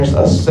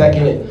A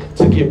second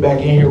to get back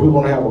in here. We're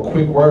going to have a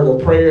quick word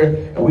of prayer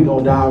and we're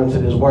going to dive into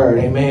this word.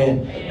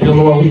 Amen. Dear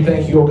Lord, we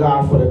thank you, oh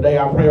God, for the day.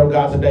 I pray, oh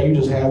God, today you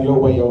just have your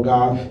way, oh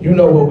God. You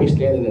know what we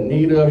stand in the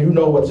need of. You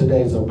know what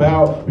today's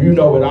about. You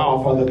know it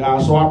all, Father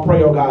God. So I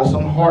pray, oh God,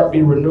 some heart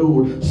be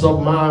renewed,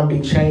 some mind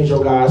be changed,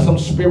 oh God, some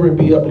spirit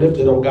be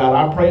uplifted, oh God.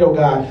 I pray, oh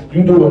God,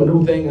 you do a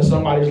new thing in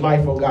somebody's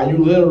life, oh God. You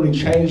literally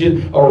change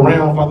it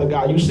around, Father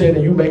God. You said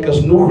that you make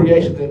us new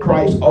creations in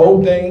Christ.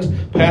 Old things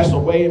pass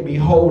away, and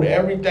behold,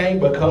 everything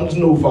becomes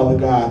new, Father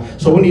God.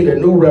 So we need a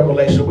new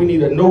revelation. We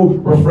need a new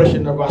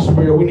refreshing of our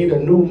spirit. We need a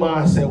new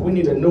mindset. We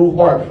need a new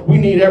heart. We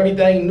need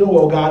everything new,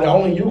 oh God.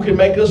 Only you can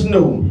make us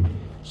new.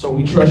 So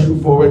we trust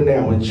you for it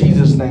now. In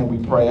Jesus' name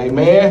we pray.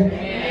 Amen.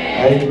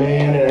 Amen,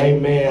 amen and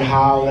amen.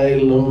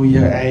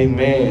 Hallelujah.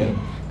 Amen.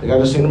 I think I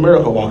just seen a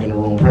miracle walk in the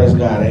room. Praise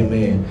God.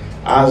 Amen.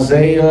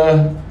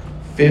 Isaiah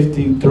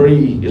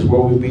 53 is where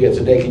we'll be at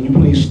today. Can you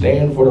please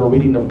stand for the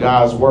reading of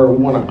God's word? We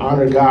want to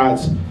honor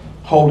God's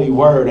holy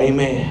word.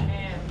 Amen.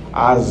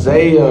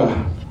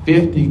 Isaiah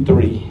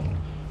 53,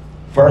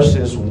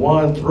 verses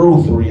 1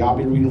 through 3. I'll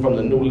be reading from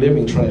the New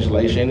Living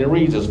Translation. It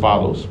reads as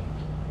follows.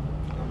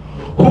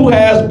 Who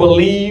has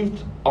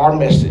believed our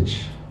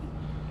message?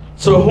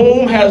 To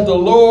whom has the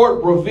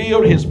Lord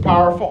revealed his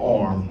powerful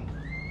arm?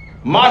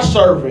 My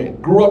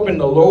servant grew up in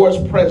the Lord's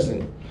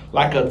presence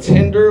like a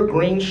tender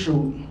green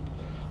shoot,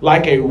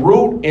 like a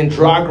root in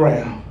dry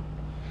ground.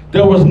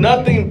 There was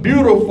nothing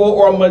beautiful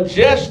or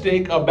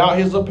majestic about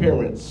his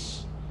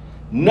appearance.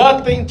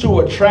 Nothing to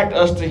attract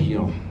us to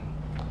him.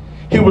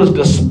 He was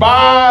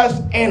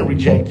despised and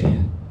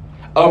rejected,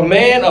 a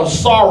man of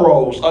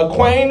sorrows,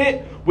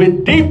 acquainted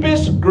with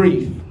deepest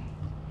grief.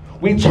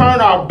 We turn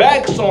our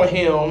backs on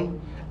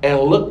him and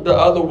look the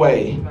other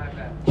way.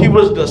 He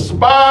was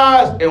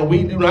despised and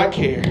we do not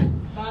care.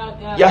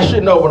 Y'all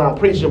should know what I'm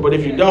preaching, but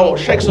if you don't,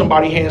 shake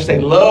somebody's hand and say,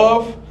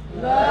 love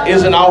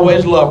isn't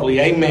always lovely.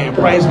 Amen.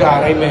 Praise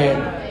God.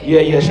 Amen.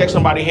 Yeah. Shake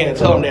somebody's hand and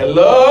tell them that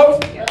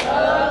love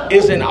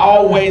isn't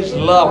always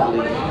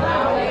lovely.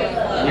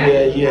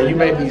 Yeah. You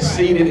may be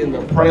seated in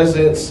the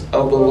presence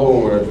of the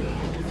Lord.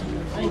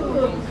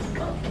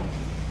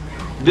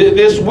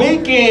 This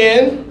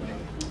weekend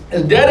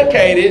is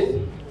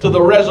dedicated to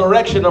the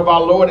resurrection of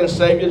our Lord and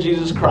Savior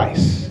Jesus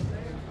Christ.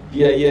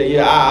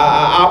 Yeah.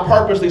 I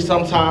purposely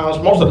sometimes,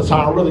 most of the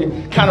time,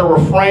 really kind of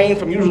refrain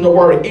from using the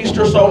word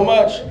Easter so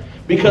much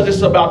because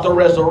it's about the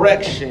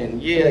resurrection.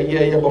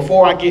 Yeah.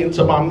 Before I get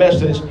into my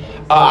message,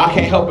 I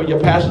can't help but your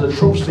pastor, the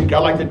truth seeker. I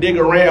like to dig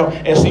around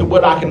and see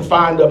what I can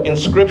find up in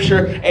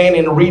scripture and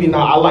in reading.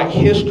 I like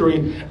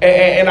history.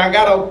 And I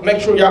got to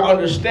make sure y'all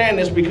understand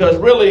this because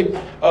really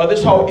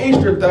this whole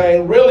Easter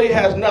thing really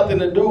has nothing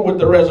to do with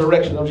the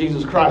resurrection of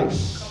Jesus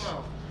Christ.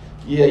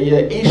 Yeah.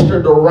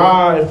 Easter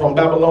derived from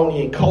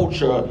Babylonian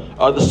culture,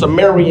 the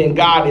Sumerian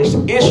goddess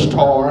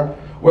Ishtar,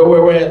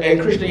 where in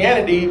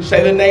Christianity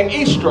say the name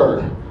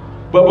Easter.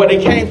 But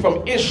it came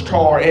from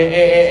Ishtar,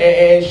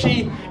 and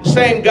she,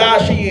 same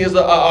God, she is a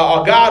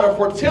god of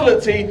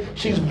fertility.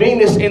 She's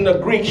Venus in the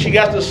Greek. She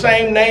got the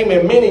same name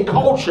in many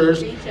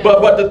cultures.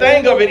 But the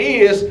thing of it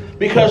is,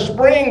 because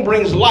spring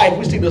brings life.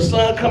 We see the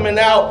sun coming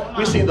out.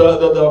 We see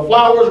the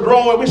flowers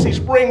growing. We see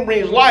spring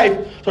brings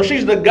life. So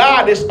she's the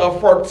goddess of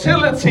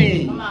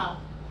fertility.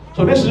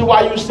 So this is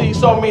why you see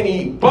so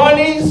many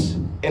bunnies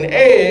and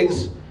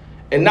eggs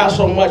and not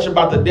so much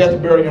about the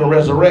death, burial, and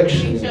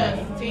resurrection.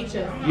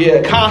 Teacher.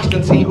 Yeah,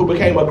 Constantine, who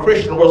became a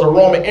Christian, was a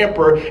Roman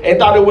emperor and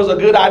thought it was a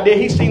good idea.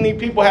 He seen these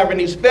people having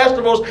these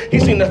festivals. He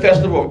seen the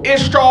festival of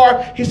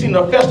Ishtar. He seen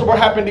the festival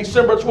happen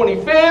December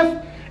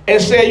 25th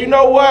and said, you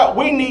know what?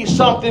 We need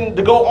something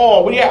to go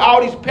on. We had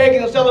all these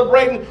pagans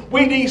celebrating.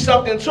 We need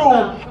something too.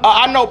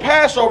 I know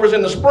Passover's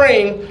in the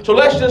spring, so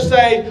let's just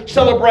say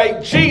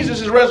celebrate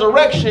Jesus'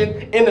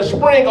 resurrection in the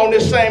spring on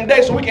this same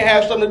day so we can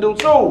have something to do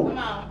too.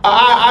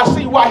 I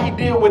see why he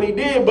did what he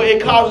did, but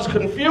it causes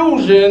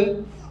confusion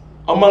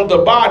among the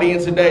body in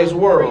today's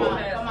world.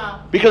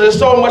 Because there's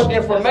so much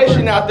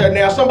information out there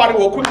now. Somebody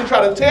will quickly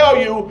try to tell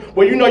you,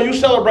 well, you know, you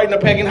celebrating a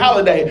pagan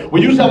holiday.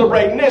 Well, you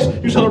celebrating this,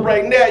 you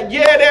celebrating that.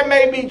 Yeah, that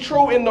may be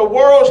true in the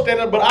world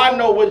standard, but I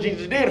know what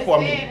Jesus did for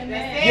me.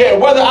 Yeah,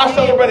 whether I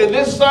celebrated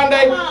this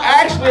Sunday,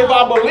 actually, if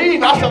I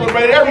believe, I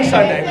celebrate it every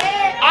Sunday.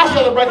 I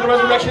celebrate the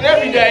resurrection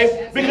every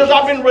day because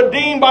I've been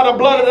redeemed by the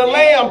blood of the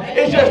Lamb.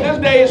 It's just this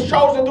day is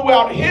chosen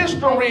throughout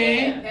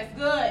history. That's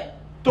good.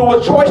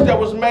 Through a choice that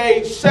was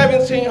made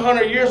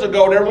 1,700 years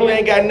ago that really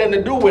ain't got nothing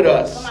to do with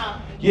us.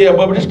 Yeah,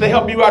 but just to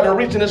help you out, the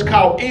reason it's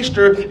called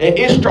Easter and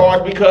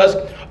Ishtar because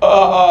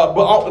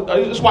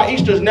that's why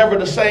Easter is never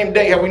the same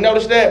day. Have we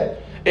noticed that?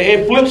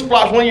 It flips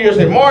flops. 1 year is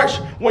in March,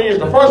 1 year is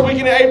the first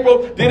weekend in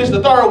April, then it's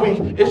the third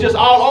week. It's just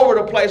all over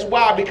the place.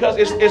 Why? Because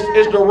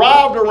it's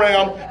derived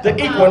around the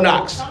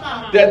equinox.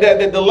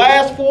 That the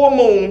last full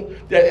moon,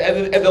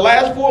 at the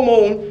last full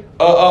moon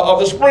of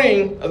the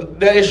spring,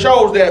 that it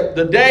shows that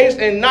the days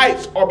and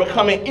nights are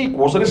becoming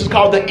equal. So this is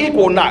called the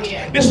equinox.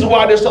 This is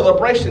why this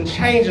celebration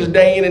changes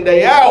day in and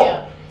day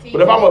out.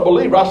 But if I'm a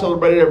believer, I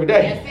celebrate it every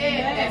day.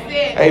 That's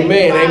it.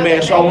 Amen,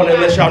 amen. So I want to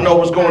let y'all know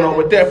what's going on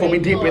with that before we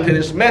deep into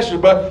this message.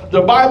 But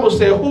the Bible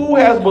said, who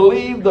has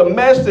believed the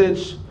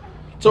message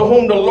to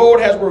whom the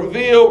Lord has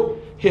revealed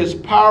his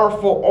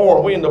powerful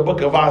arm? We're in the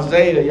book of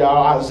Isaiah,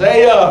 y'all.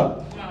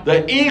 Isaiah,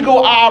 the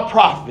eagle-eyed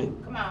prophet.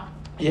 Come on.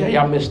 Yeah,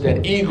 y'all missed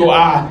that.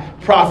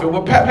 Eagle-eyed prophet.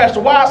 Well, Pastor,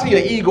 why is he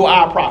an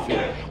eagle-eyed prophet?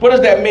 What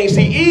does that mean?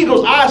 See,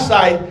 eagle's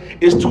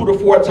eyesight is 2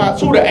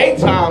 to 8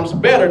 times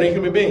better than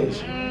human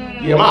beings.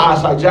 Yeah, my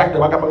eyesight jacked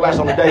up. I got my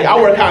glasses on today. I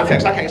wear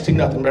contacts. I can't see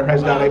nothing.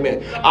 Praise God,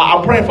 amen.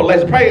 I'm praying for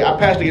lazy. Pray I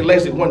pastor get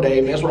lazy one day,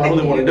 amen. That's what I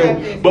really want to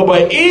do.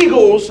 But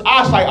eagles'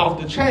 eyesight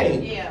off the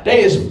chain.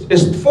 They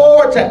is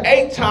 4 to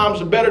 8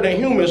 times better than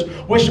humans,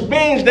 which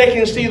means they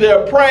can see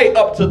their prey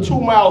up to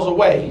 2 miles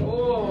away.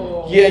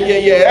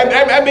 Yeah.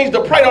 That means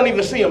the prey don't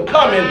even see them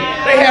coming.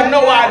 They have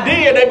no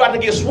idea they about to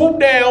get swooped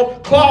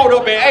down, clawed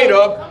up, and ate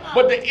up.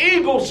 But the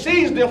eagle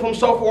sees them from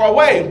so far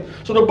away.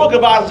 So the book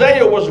of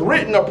Isaiah was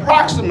written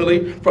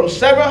approximately from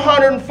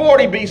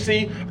 740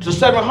 BC to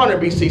 700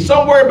 BC.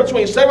 Somewhere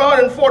between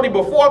 740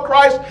 before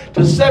Christ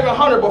to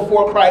 700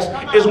 before Christ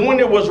is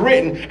when it was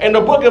written. And the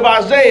book of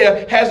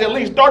Isaiah has at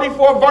least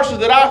 34 verses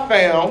that I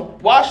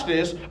found, watch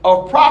this,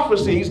 of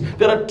prophecies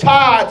that are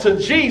tied to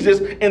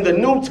Jesus in the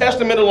New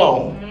Testament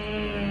alone.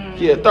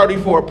 Yeah,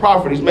 34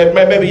 prophecies.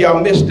 Maybe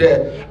y'all missed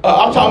that.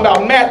 I'm talking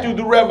about Matthew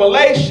through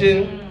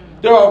Revelation.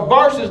 There are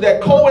verses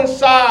that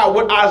coincide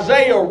with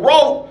Isaiah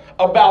wrote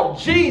about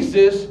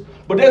Jesus,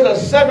 but there's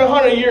a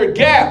 700-year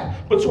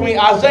gap between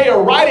Isaiah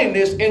writing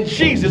this and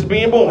Jesus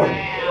being born.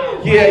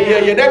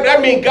 Yeah. That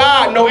means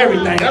God know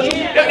everything.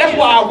 That's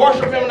why I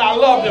worship him and I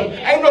love him.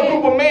 Ain't no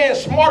group of men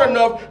smart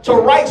enough to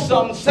write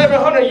something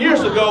 700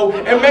 years ago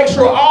and make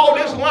sure all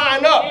this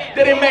line up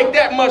that it make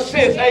that much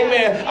sense.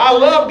 Amen. I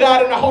love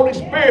God and the Holy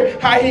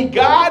Spirit, how he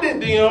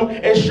guided them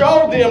and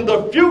showed them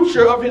the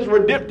future of his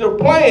redemptive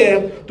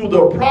plan through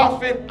the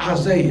prophet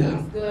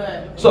Isaiah.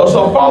 So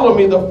follow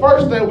me. The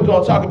first thing we're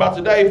going to talk about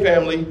today,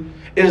 family,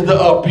 is the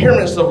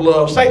appearance of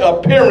love. Say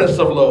appearance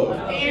of love.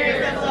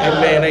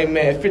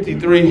 Amen.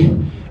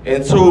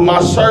 53:2.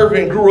 My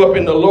servant grew up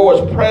in the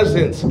Lord's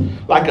presence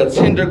like a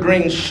tender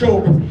green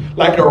shoot,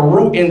 like a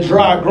root in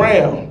dry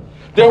ground.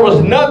 There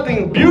was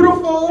nothing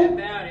beautiful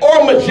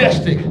or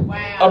majestic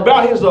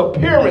about his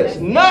appearance.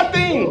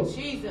 Nothing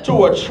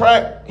to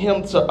attract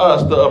him to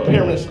us. The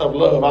appearance of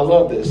love. I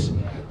love this.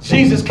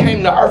 Jesus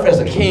came to earth as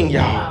a king,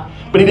 y'all.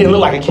 But he didn't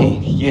look like a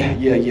king.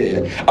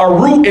 Yeah. A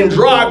root in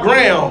dry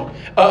ground.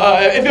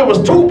 If it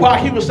was Tupac,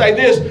 he would say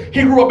this.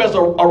 He grew up as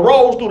a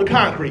rose through the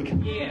concrete.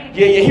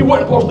 Yeah. He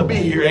wasn't supposed to be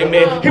here,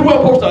 amen. He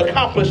wasn't supposed to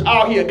accomplish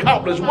all he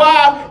accomplished.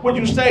 Why would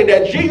you say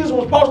that? Jesus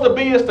was supposed to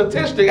be a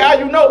statistic. How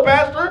you know,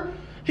 Pastor?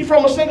 He's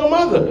from a single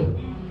mother.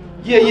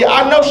 Yeah.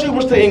 I know she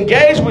was to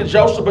engage with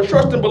Joseph, but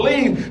trust and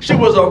believe she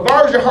was a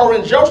virgin. Her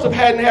and Joseph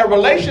hadn't had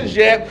relations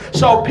yet.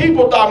 So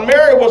people thought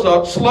Mary was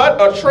a slut,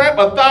 a tramp,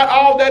 a thought,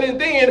 all that and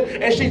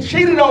then. And she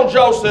cheated on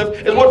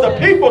Joseph is what the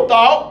people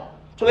thought.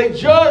 So they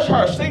judged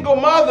her, single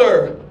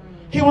mother.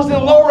 He was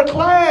in lower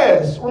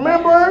class.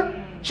 Remember?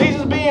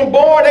 Jesus being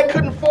born, they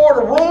couldn't afford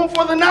a room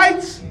for the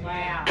nights.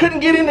 Couldn't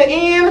get in the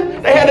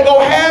inn. They had to go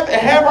have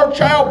her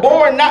child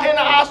born not in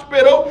the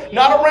hospital,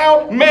 not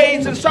around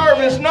maids and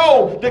servants.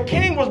 No, the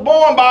king was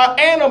born by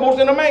animals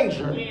in a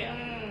manger.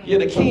 Yeah,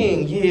 the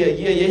king. Yeah.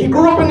 He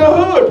grew up in the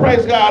hood.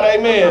 Praise God.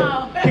 Amen.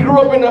 He grew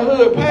up in the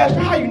hood. Pastor,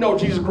 how you know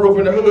Jesus grew up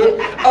in the hood?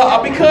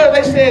 Because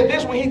they said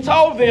this when he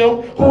told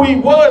them who he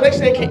was. They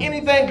said, can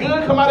anything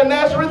good come out of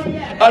Nazareth?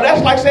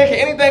 That's like saying,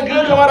 can anything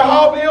good come out of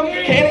Hallville?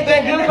 Can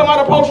anything good come out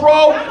of Post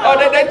Road?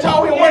 They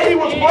told him where he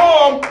was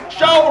from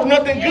shows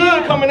nothing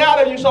good coming out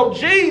of you. So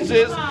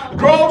Jesus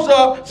grows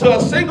up to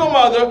a single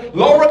mother,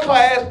 lower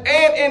class,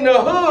 and in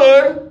the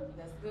hood,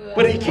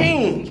 but he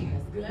king.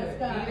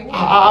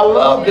 I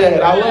love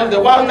that.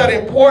 Why is that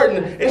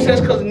important? It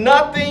says because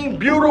nothing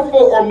beautiful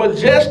or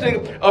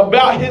majestic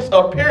about his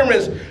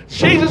appearance.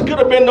 Jesus could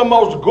have been the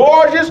most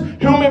gorgeous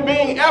human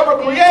being ever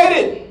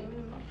created.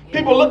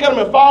 People look at him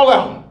and fall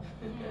out.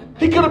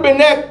 He could have been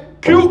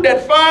that cute,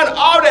 that fine,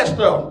 all that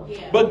stuff.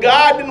 But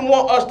God didn't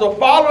want us to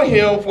follow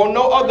him for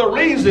no other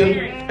reason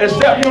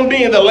except him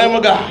being the Lamb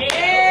of God.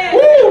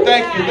 Woo,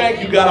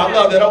 thank you, God. I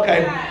love that.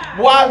 Okay.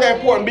 Why is that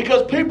important?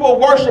 Because people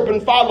worship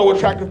and follow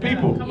attractive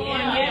people.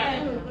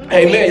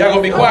 Amen. Y'all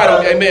gonna be quiet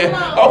on that. Amen.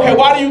 Okay,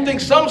 why do you think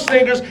some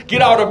singers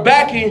get all the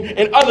backing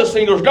and other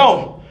singers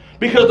don't?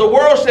 Because the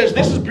world says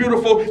this is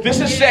beautiful, this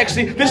is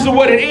sexy, this is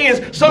what it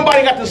is.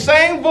 Somebody got the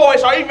same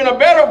voice or even a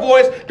better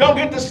voice, don't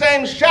get the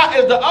same shot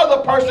as the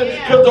other person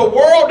because the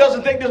world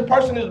doesn't think this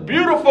person is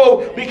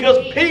beautiful because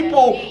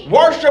people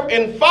worship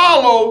and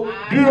follow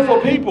beautiful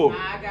people.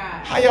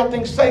 How y'all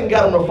think Satan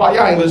got him to follow?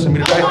 Y'all ain't listening to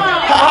me today.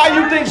 How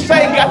you think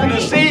Satan got to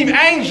deceive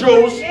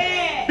angels?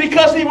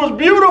 Because he was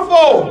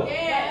beautiful.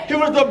 He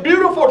was the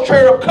beautiful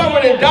cherub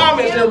covered in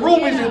diamonds and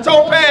rubies and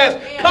topaz,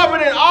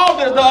 covered in all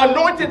this, the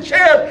anointed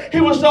cherub. He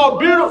was so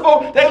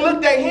beautiful, they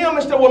looked at him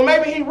and said, well,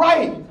 maybe he's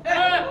right.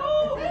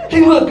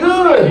 He looked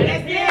good.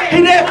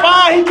 He that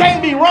fine, he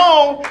can't be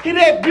wrong. He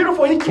that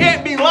beautiful, he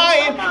can't be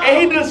lying.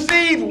 And he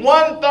deceived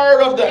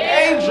 1/3 of the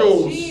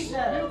angels.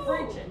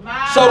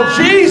 So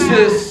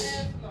Jesus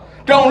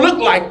don't look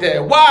like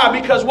that. Why?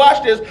 Because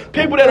watch this.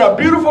 People that are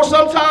beautiful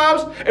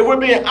sometimes, if we're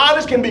being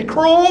honest, can be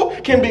cruel,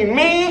 can be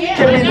mean,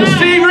 can be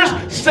deceivers,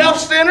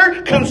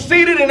 self-centered,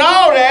 conceited, and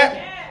all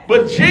that.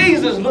 But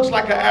Jesus looks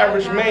like an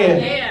average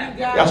man.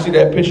 Y'all see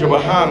that picture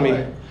behind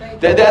me?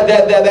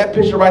 That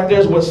picture right there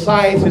is what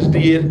scientists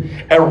did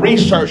and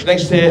research. They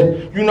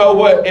said, you know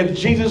what? If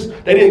Jesus,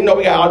 they didn't know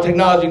we got all the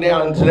technology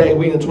now, and today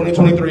we in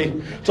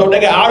 2023. So they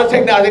got all the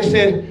technology. They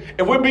said,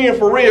 if we're being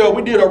for real,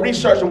 we did a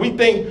research and we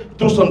think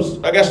through some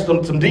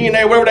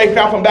DNA, wherever they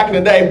found from back in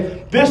the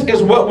day, this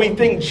is what we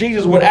think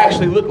Jesus would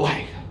actually look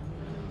like.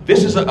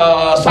 This is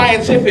a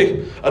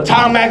scientific,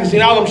 Time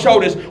magazine, all of them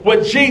showed us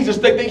what Jesus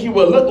they think he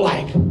would look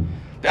like.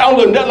 They don't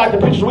look nothing like the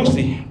pictures we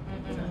see.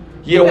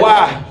 Yeah,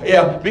 why?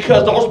 Yeah,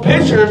 because those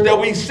pictures that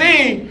we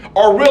see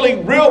are really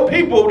real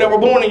people that were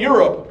born in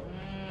Europe.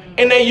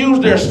 And they use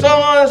their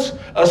sons,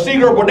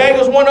 Cedar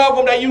Bodega's one of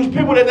them. They use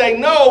people that they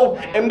know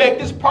and make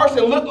this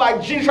person look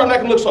like Jesus, trying to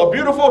make him look so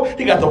beautiful.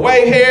 He got the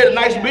wave hair, the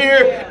nice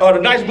beard, the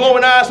nice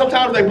glowing eyes.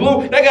 Sometimes they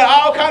blue. They got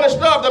all kind of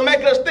stuff to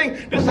make us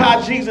think this is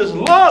how Jesus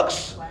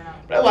looks.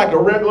 They're like a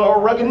regular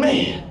old rugged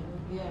man.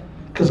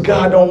 Because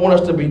God don't want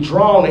us to be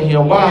drawn to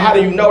him. Why? How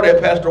do you know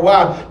that, Pastor?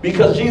 Why?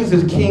 Because Jesus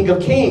is King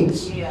of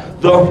Kings.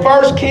 The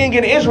first king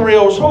in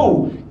Israel is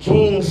who?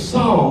 King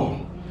Saul.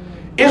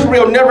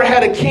 Israel never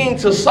had a king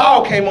till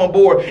Saul came on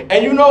board.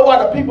 And you know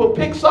why the people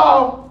picked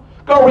Saul?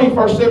 Go read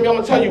 1 Samuel. I'm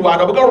going to tell you why,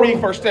 though, but go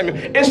read 1 Samuel.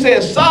 It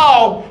says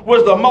Saul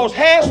was the most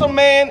handsome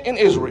man in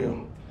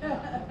Israel.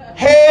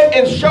 Head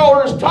and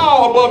shoulders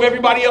tall above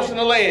everybody else in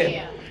the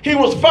land. He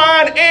was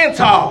fine and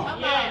tall,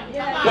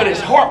 but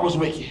his heart was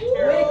wicked.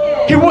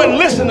 He wouldn't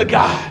listen to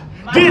God.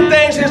 Did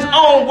things his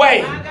own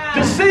way.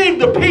 Deceived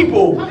the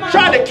people.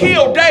 Tried to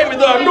kill David,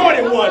 the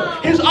anointed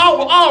one. His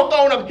all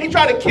thrown up. He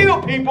tried to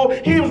kill people.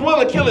 He was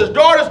willing to kill his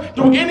daughters.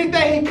 Do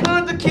anything he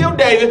could to kill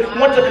David.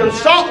 Went to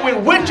consult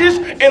with witches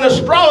and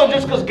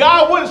astrologers because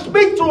God wouldn't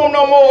speak to him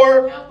no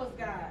more.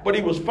 But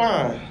he was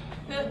fine.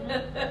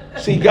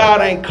 See,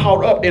 God ain't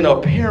caught up in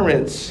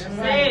appearance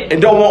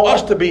and don't want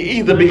us to be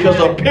either, because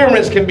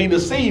appearance can be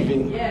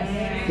deceiving.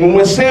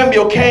 When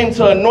Samuel came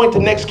to anoint the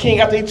next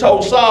king, after he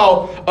told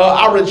Saul,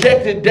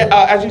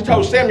 as he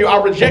told Samuel,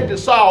 I rejected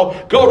Saul,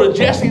 go to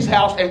Jesse's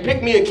house and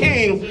pick me a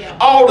king.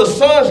 All the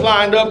sons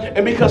lined up,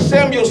 and because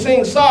Samuel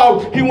seen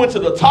Saul, he went to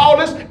the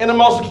tallest and the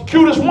most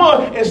cutest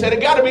one and said, it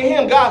got to be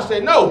him. God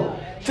said, no.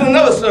 To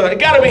another son, it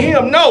got to be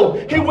him. No.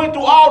 He went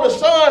through all the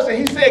sons and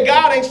he said,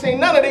 God ain't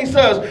seen none of these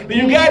sons. Do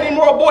you got any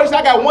more boys?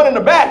 I got one in the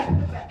back.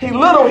 He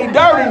little, he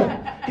dirty.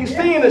 He's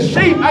seeing the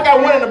sheep. I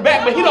got one in the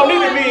back, but he don't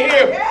need to be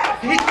here.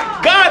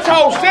 God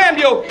told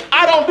Samuel,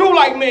 I don't do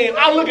like men.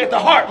 I look at the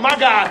heart, my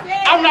God.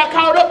 I'm not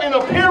caught up in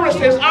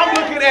appearances. I'm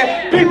looking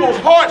at people's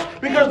hearts,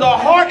 because the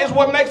heart is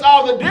what makes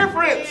all the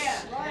difference.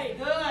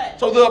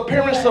 So the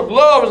appearance of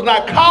love is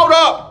not caught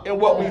up in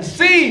what we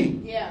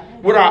see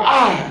with our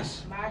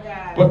eyes,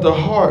 but the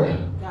heart.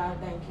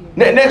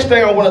 Next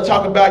thing I want to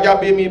talk about,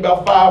 y'all give me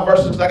about 5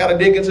 verses because I got to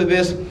dig into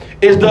this,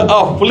 is the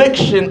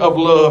affliction of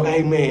love.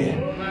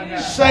 Amen.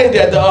 Say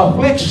that, the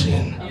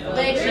affliction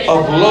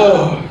of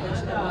love.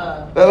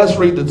 Now let's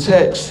read the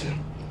text.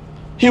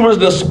 He was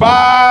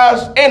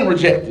despised and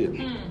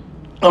rejected,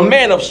 a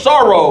man of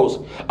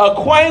sorrows,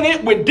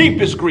 acquainted with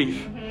deepest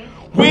grief.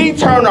 We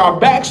turned our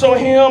backs on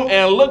him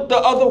and looked the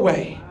other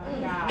way.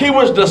 He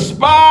was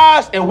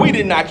despised and we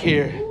did not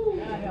care.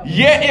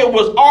 Yet it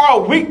was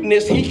our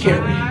weakness he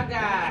carried.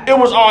 It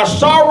was our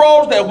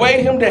sorrows that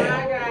weighed him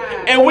down.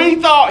 And we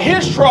thought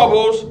his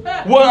troubles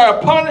were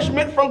a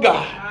punishment from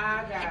God.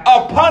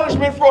 A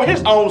punishment for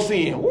his own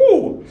sin.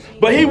 Woo.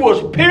 But he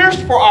was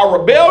pierced for our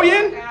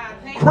rebellion,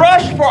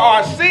 crushed for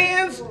our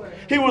sins.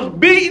 He was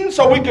beaten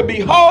so we could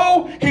be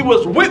whole. He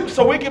was whipped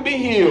so we could be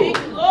healed.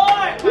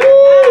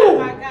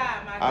 Woo.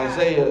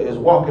 Isaiah is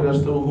walking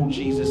us through who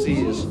Jesus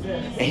is.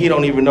 And he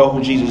don't even know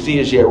who Jesus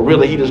is yet.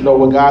 Really, he just know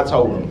what God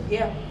told him.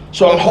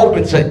 So I'm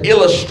hoping to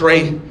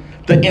illustrate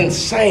the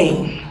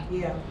insane,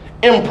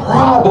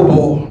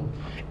 improbable,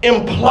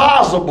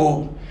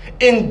 implausible,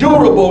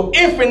 endurable,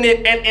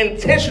 infinite, and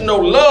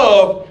intentional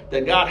love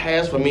that God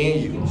has for me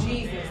and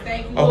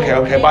you.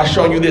 Okay, by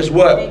showing you this,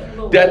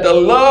 what? That the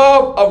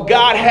love of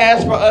God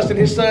has for us and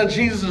his son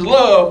Jesus'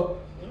 love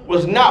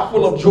was not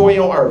full of joy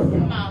on earth.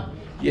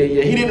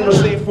 He didn't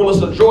receive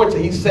fullness of joy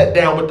till he sat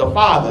down with the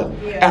Father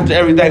after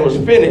everything was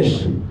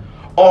finished.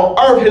 On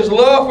earth, his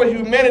love for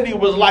humanity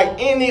was like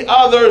any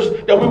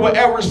others that we would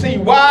ever see.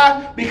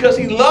 Why? Because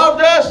he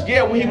loved us,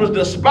 yet when he was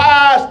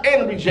despised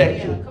and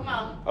rejected.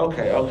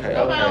 Okay.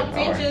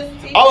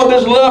 All of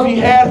this love he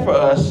had for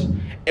us,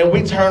 and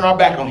we turned our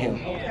back on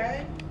him.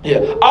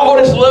 All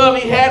of this love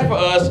he had for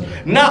us,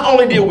 not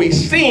only did we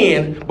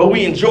sin, but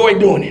we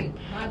enjoyed doing it.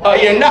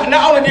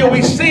 Not only did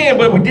we sin,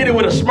 but we did it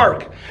with a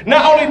smirk.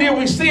 Not only did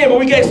we sin, but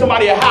we gave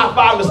somebody a high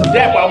five and some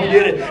dap while we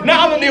did it.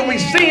 Not only did we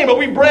sin, but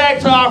we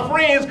bragged to our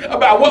friends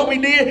about what we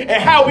did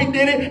and how we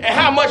did it and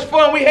how much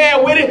fun we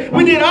had with it.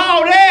 We did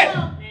all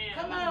that.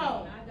 Come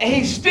on. And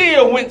he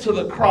still went to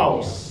the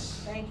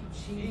cross. Thank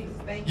you,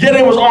 Jesus. Yet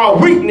it was our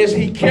weakness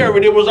he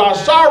carried. It was our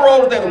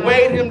sorrows that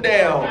weighed him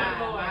down.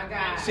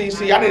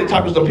 See, I need to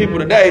talk to some people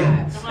today.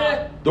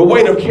 The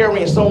weight of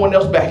carrying someone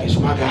else's baggage.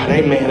 My God,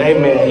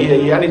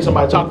 amen. Yeah, I need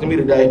somebody to talk to me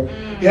today.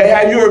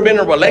 Have you ever been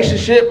in a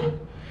relationship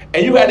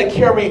and you had to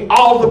carry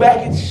all the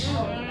baggage?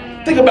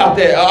 Think about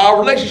that. A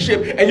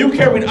relationship and you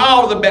carried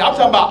all the baggage. I'm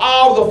talking about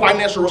all the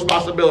financial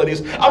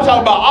responsibilities. I'm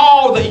talking about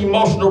all the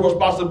emotional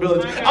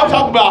responsibilities. I'm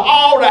talking about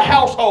all the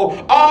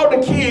household, all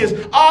the kids,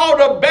 all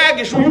the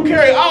baggage. When you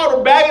carry all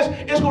the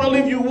baggage, it's going to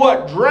leave you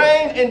what?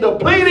 Drained and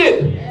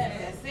depleted. Yes,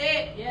 that's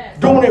it. Yes.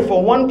 Doing it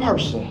for one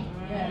person.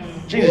 Yes.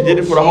 Jesus did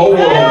it for the whole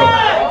world.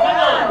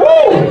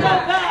 Woo!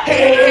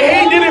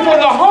 He did it for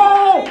the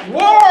whole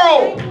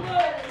world.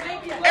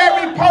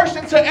 Every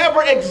person to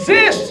ever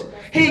exist.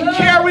 He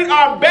carried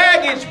our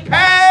baggage,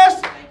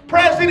 past,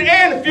 present,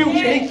 and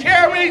future. He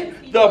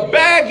carried the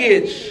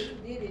baggage.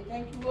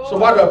 So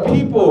why the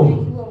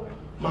people,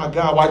 my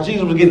God, why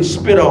Jesus was getting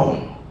spit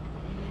on,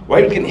 why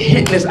he was getting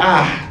hit in his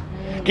eye,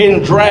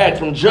 getting dragged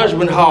from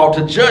judgment hall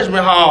to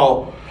judgment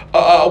hall,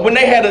 when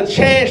they had a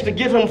chance to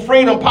give him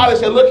freedom, Pilate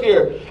said, look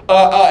here,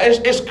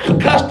 it's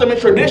custom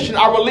and tradition.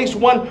 I released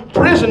one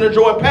prisoner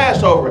during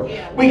Passover.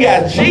 We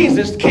got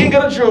Jesus, King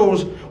of the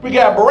Jews. We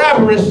got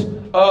Barabbas,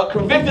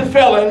 convicted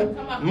felon,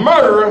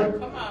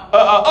 murderer,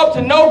 up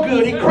to no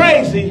good. He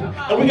crazy.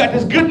 And we got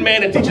this good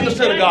man that teaching the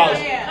synagogues.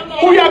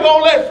 Who y'all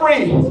gonna let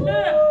free?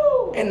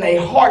 And they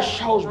heart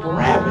chose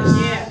Barabbas.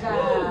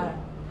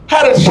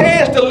 Had a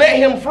chance to let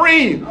him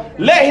free,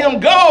 let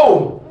him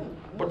go.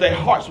 But their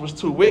hearts was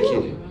too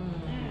wicked.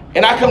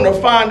 And I come to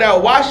find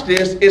out, watch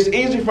this, it's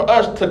easy for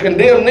us to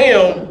condemn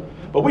them,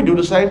 but we do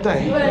the same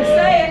thing.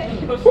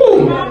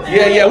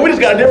 Yeah, we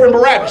just got a different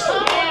Barabbas.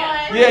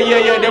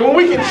 Yeah. Then when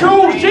we can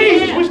choose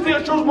Jesus, we still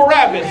choose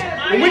Barabbas.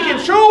 When we can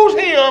choose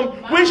him,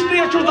 we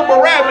still choose the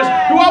Barabbas.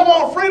 Do I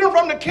want freedom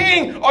from the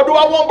king or do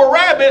I want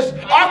Barabbas?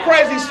 Our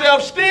crazy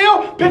self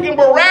still picking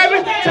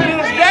Barabbas to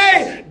this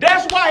day.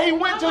 That's why he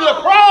went to the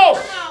cross.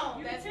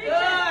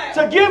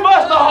 To give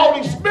us the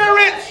Holy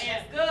Spirit.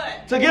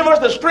 To give us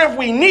the strength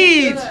we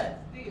need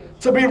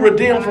to be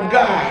redeemed from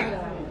God.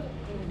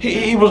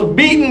 He was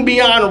beaten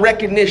beyond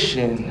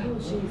recognition.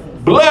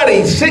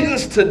 Bloody,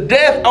 sentenced to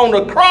death on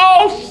the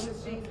cross.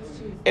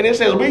 And it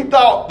says we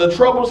thought the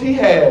troubles he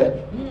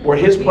had were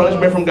his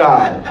punishment from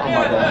God. Oh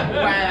my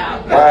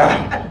God.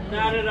 Wow.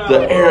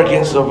 The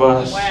arrogance of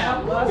us.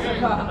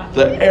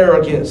 The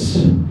arrogance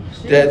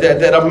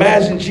that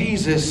imagine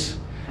Jesus.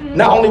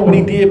 Not only what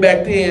he did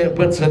back then,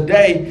 but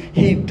today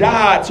he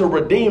died to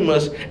redeem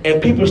us, and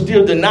people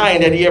still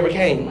denying that he ever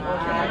came.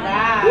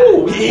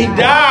 He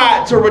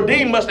died to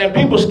redeem us, and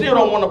people still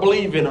don't want to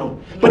believe in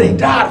him. But he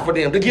died for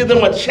them, to give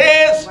them a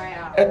chance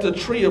at the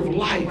tree of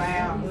life.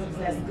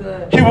 That's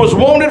good. He was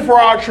wounded for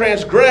our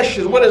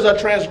transgressions. What is a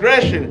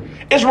transgression?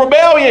 It's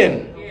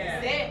rebellion.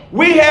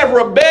 We have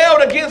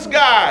rebelled against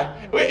God.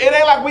 It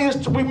ain't like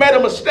we made a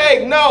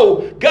mistake.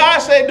 No, God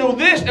said do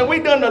this, and we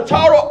done the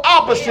total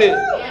opposite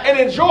and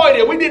enjoyed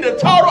it. We did the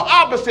total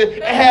opposite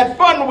and had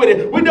fun with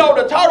it. We did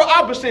the total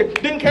opposite.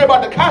 Didn't care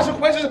about the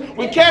consequences.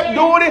 We kept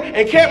doing it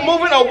and kept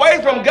moving away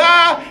from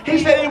God. He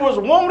said he was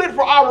wounded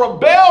for our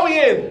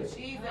rebellion.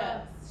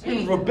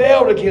 He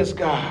rebelled against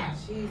God.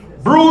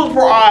 Bruised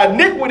for our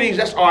iniquities.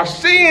 That's our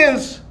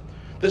sins.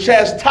 The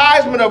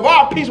chastisement of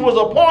our peace was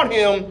upon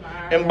him,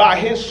 and by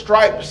his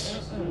stripes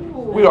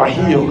we are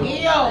healed.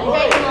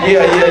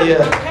 Yeah.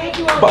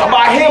 But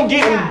by him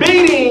getting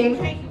beating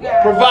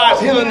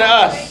provides healing to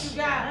us.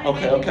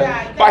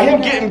 Okay. By him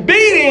getting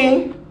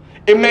beating,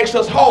 it makes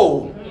us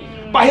whole.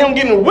 By him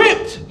getting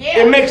whipped,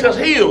 it makes us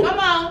healed.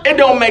 It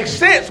don't make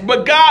sense,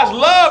 but God's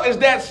love is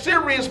that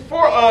serious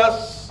for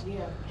us.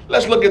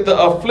 Let's look at the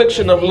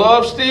affliction of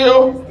love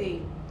still.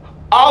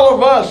 All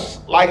of us,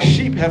 like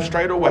sheep, have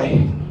strayed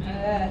away.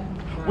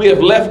 We have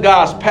left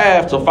God's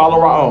path to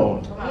follow our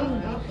own.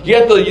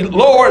 Yet the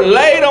Lord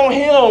laid on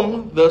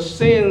him the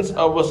sins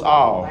of us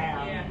all.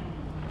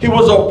 He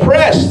was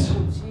oppressed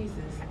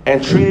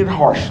and treated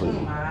harshly.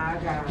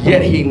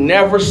 Yet he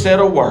never said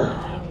a word.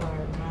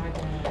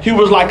 He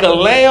was like a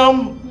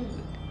lamb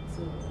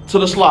to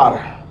the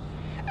slaughter.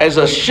 As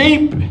a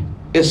sheep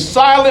is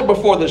silent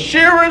before the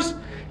shearers,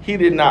 he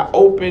did not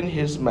open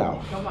his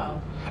mouth.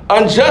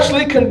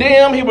 Unjustly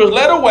condemned, he was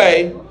led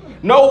away.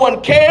 No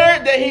one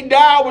cared that he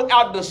died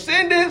without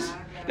descendants,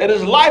 that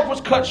his life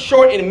was cut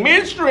short in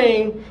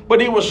midstream,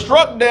 but he was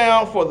struck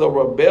down for the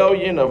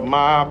rebellion of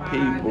my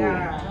people.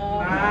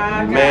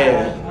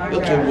 Man,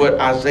 look at what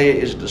Isaiah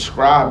is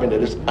describing.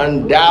 That is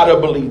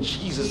undoubtedly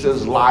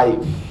Jesus'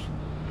 life.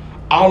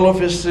 All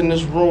of us in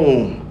this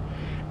room,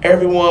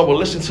 everyone will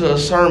listen to a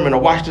sermon or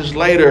watch this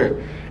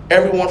later.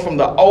 Everyone from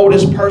the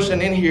oldest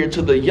person in here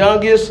to the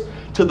youngest,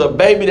 to the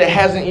baby that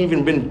hasn't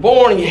even been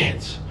born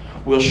yet.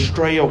 we'll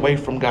stray away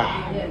from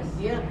God. Yes.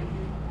 Yeah.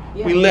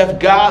 Yeah. We left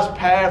God's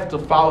path to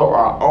follow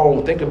our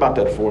own. Think about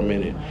that for a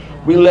minute.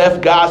 We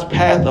left God's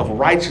path of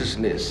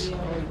righteousness,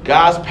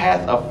 God's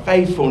path of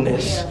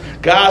faithfulness,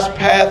 God's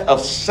path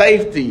of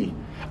safety,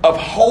 of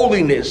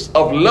holiness,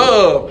 of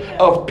love,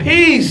 of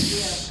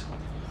peace.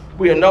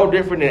 We are no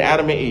different than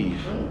Adam and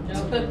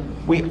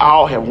Eve. We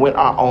all have went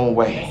our own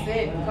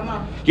way. Come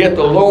on. Yet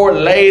the Lord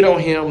laid on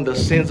him the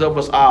sins of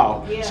us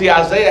all. Yeah. See,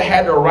 Isaiah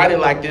had to write it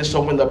like this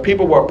so when the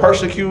people were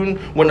persecuting,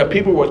 when the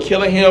people were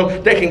killing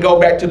him, they can go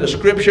back to the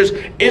scriptures.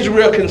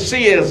 Israel can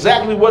see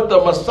exactly what the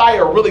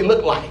Messiah really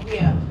looked like.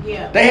 Yeah.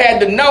 Yeah. They had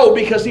to know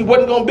because he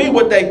wasn't going to be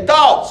what they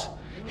thought.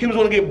 He was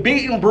going to get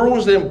beaten,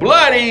 bruised, and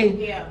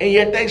bloody, and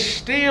yet they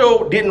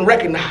still didn't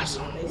recognize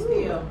him.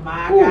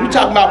 We're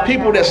talking about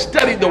people that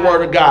studied the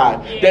Word of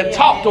God, that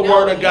taught the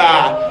Word of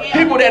God,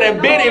 people that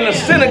have been in the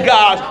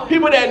synagogues,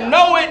 people that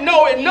know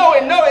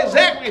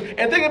exactly.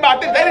 And think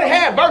about this, they didn't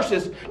have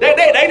verses. They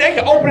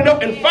could open it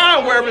up and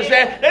find wherever it's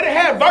at. They didn't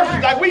have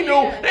verses like we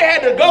do. They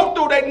had to go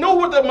through. They knew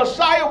what the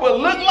Messiah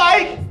would look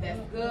like,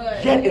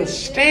 yet and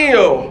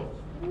still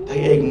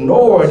they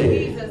ignored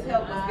it.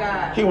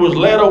 He was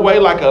led away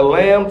like a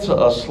lamb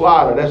to a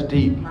slaughter. That's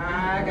deep.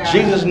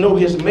 Jesus knew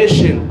his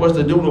mission was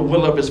to do the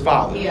will of his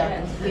Father.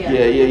 Yeah.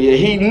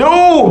 He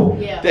knew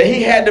that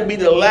he had to be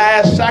the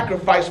last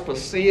sacrifice for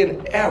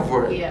sin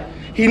ever. Yeah.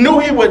 He knew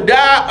he would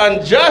die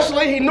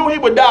unjustly. He knew he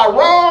would die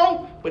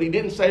wrong, but he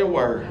didn't say a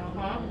word.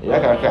 Yeah,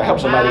 I gotta help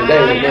somebody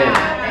today, man.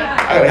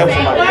 I gotta help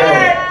somebody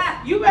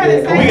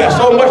today. We got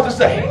so much to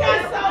say.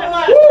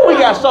 We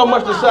got so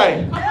much to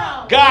say.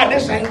 God,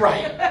 this ain't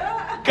right.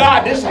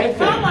 God, this ain't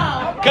fair.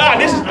 God,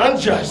 this is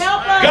unjust.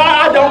 God,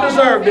 I don't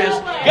deserve this.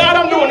 God,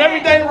 I'm doing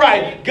everything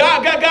right.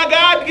 God,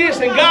 this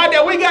and God,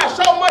 that we got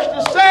so much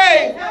to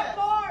say,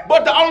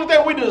 but the only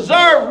thing we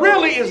deserve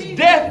really is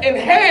death and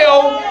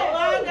hell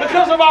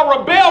because of our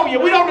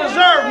rebellion. We don't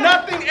deserve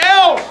nothing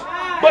else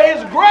but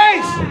his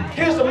grace,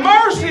 his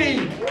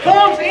mercy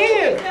comes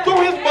in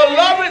through his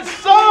beloved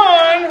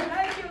Son,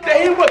 that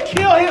he would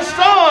kill his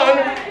Son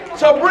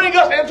to bring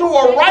us into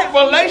a right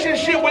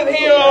relationship with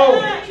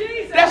him.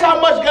 That's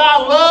how much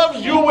God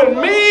loves you and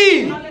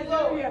me.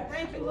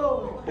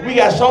 But we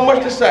got so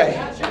much to say.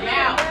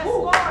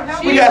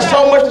 We got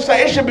so much to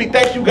say. It should be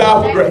thank you,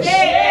 God, for grace.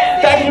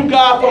 Thank you,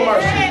 God, for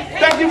mercy.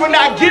 Thank you for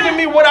not giving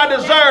me what I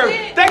deserve.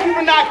 Thank you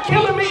for not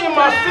killing me in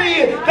my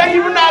sin. Thank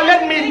you for not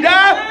letting me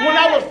die when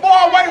I was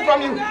far away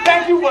from you.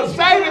 Thank you for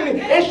saving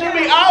me. It should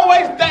be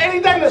always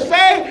anything to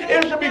say.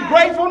 It should be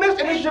gratefulness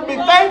and it should be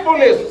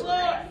thankfulness.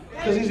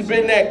 Because he's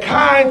been that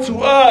kind to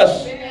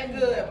us.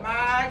 Good,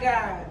 my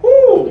God.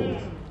 Woo.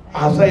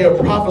 Isaiah's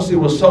prophecy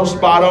was so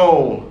spot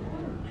on.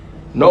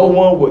 No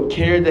one would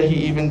care that he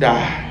even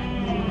died.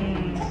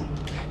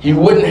 He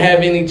wouldn't have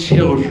any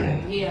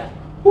children. Yeah.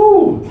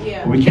 Woo.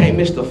 Yeah. We can't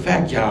miss the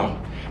fact, y'all,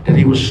 that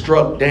he was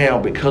struck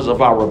down because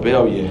of our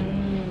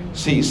rebellion.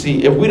 See,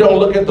 if we don't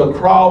look at the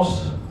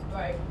cross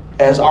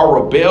as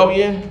our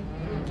rebellion,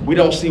 we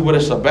don't see what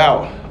it's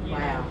about.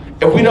 Wow.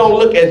 If we don't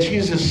look at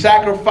Jesus'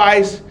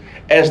 sacrifice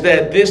as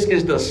that this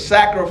is the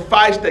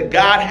sacrifice that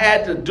God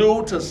had to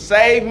do to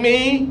save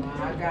me.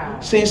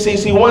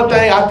 See, one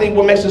thing I think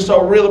what makes it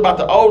so real about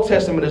the Old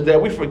Testament is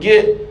that we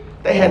forget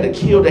they had to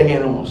kill the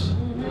animals.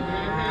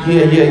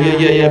 Yeah.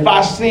 If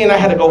I sinned, I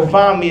had to go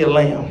find me a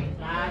lamb.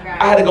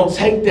 I had to go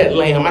take that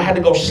lamb. I had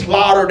to go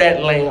slaughter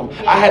that lamb.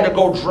 I had to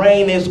go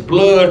drain its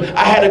blood.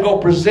 I had to go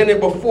present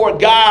it before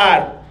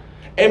God.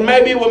 And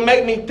maybe it would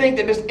make me think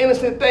that this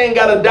innocent thing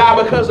got to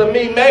die because of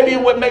me. Maybe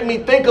it would make me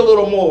think a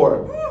little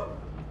more.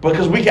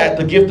 Because we got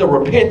the gift of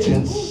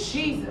repentance.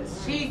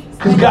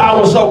 Because God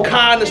was so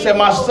kind and said,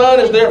 my son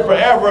is there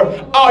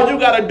forever. All you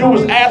got to do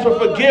is ask for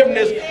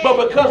forgiveness.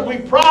 But because we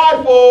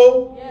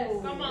prideful,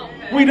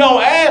 we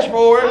don't ask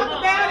for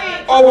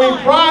it. Or we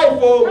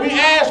prideful, we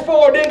ask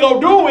for it, then go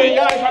do it.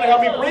 Y'all ain't trying to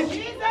help me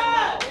preach.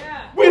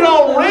 We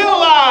don't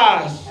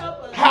realize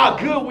how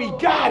good we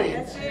got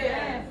it.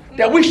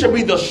 That we should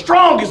be the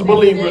strongest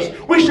believers.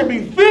 We should be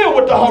filled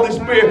with the Holy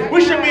Spirit.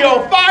 We should be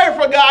on fire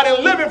for God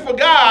and living for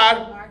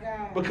God.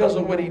 Because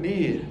of what he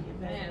did.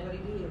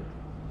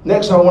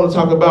 Next, I want to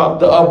talk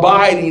about the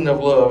abiding of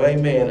love.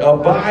 Amen.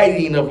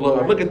 Abiding of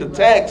love. Look at the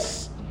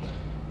text.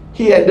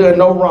 He had done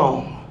no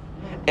wrong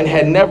and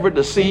had never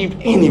deceived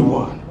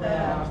anyone.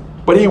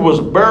 But he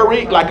was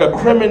buried like a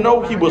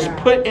criminal. He was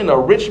put in a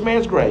rich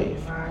man's grave.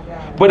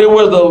 But it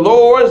was the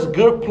Lord's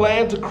good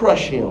plan to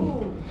crush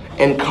him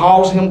and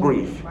cause him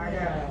grief.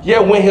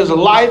 Yet when his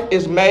life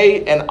is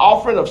made an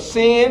offering of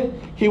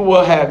sin, he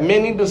will have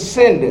many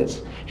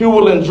descendants. He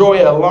will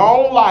enjoy a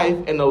long life,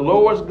 and the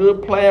Lord's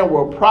good plan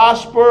will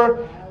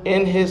prosper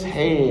in his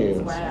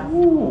hands.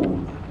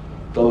 Ooh.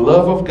 The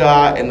love of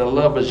God and the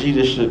love of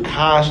Jesus should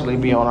constantly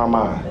be on our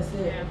mind.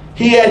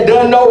 He had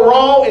done no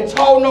wrong and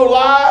told no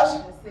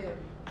lies.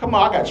 Come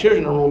on, I got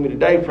children in the room with me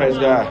today, praise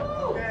God.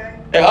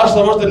 And us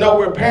of us that know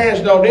we're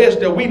parents know this,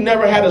 that we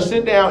never had to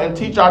sit down and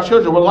teach our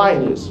children what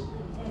lying is.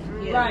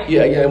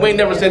 Yeah. We ain't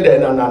never said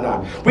that.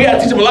 No. We had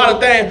to teach them a lot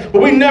of things,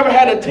 but we never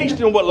had to teach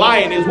them what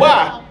lying is.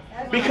 Why?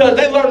 Because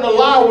they learned to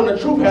lie when the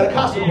truth had a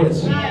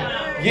consequence.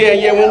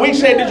 Yeah. When we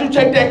said, did you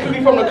take that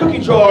cookie from the cookie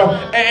jar?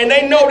 And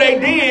they know they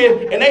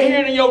did, and they hear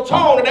it in your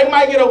tone, and they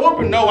might get a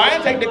whooping. No, I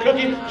ain't take the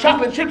cookie.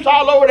 Chocolate chips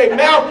all over their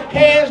mouth,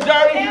 hands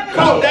dirty,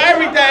 coat,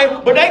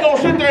 everything. But they going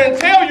to sit there and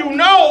tell you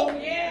no.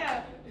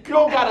 You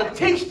don't got to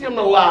teach them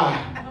to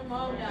lie.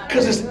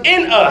 Because it's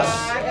in us.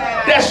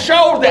 That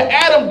shows that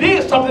Adam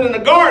did something in the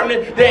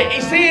garden,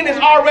 that sin is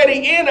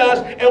already in us,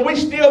 and we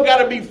still got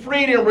to be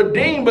freed and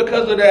redeemed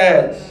because of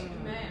that.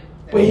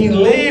 But he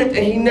lived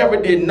and he never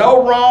did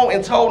no wrong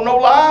and told no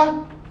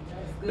lie.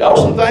 There are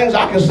some things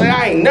I can say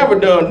I ain't never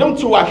done. Them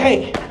two I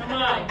can't.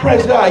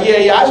 Praise God. Yeah.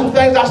 There's some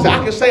things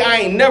I can say I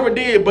ain't never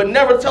did, but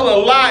never tell a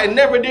lie and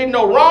never did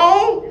no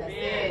wrong.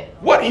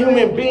 What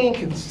human being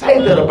can say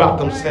that about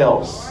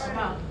themselves?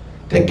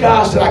 That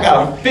God said, I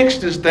got to fix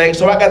this thing,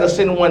 so I got to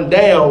send one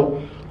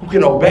down who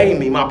can obey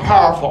me, my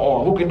powerful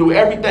arm, who can do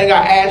everything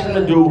I ask him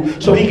to do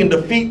so he can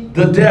defeat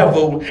the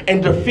devil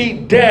and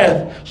defeat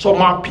death so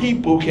my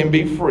people can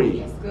be free.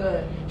 That's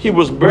good. He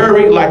was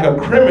buried like a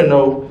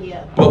criminal,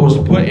 but was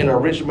put in a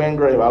rich man's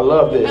grave. I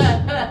love this.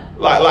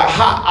 like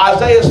how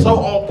Isaiah is so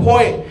on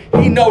point.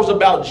 He knows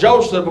about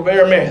Joseph of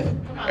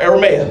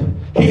Arimathea.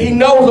 He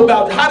knows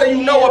about, how do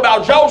you know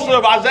about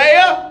Joseph,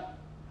 Isaiah?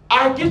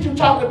 I get you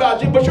talking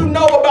about Jesus, but you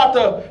know about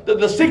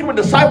the secret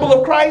disciple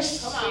of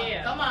Christ?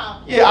 Come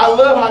on. Yeah, I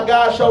love how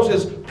God shows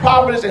his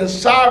providence and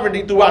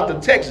sovereignty throughout the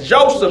text.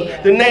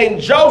 Joseph, the name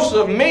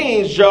Joseph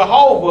means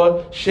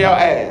Jehovah shall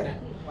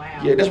add.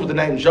 Wow. Yeah, that's what the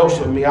name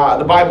Joseph means.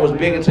 The Bible is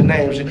big into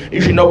names.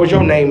 You should know what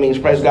your name means,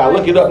 praise God.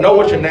 Look it up. Know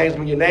what your names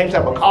mean. Your names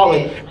have a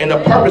calling and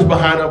a purpose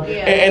behind them.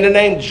 And the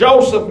name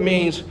Joseph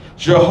means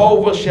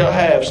Jehovah shall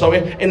have. So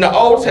in the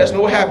Old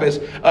Testament, what happens?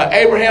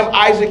 Abraham,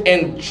 Isaac,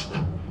 and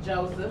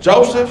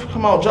Joseph,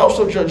 come on,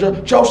 Joseph,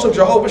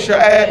 Jehovah shall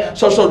add. Yeah.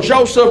 So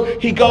Joseph,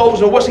 he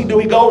goes, and what's he do?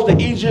 He goes to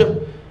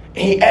Egypt, and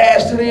he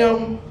adds to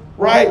them,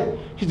 right?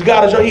 He's the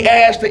God of Joe. He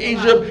adds to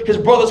Egypt. His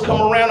brothers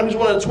come around him. He's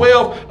one of the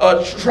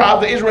 12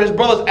 tribes of Israel. His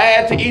brothers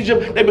add to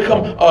Egypt. They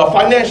become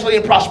financially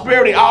in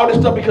prosperity, all this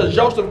stuff because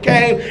Joseph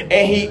came,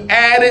 and he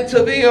added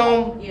to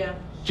them. Yeah.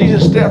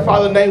 Jesus'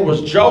 stepfather's name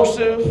was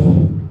Joseph.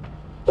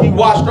 He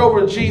watched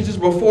over Jesus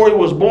before he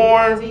was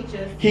born.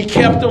 He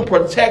kept him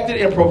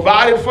protected and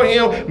provided for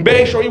him.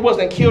 Made sure he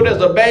wasn't killed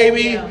as a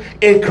baby.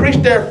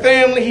 Increased their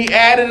family. He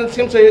added him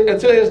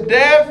until his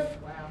death.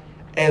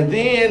 And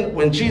then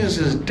when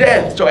Jesus'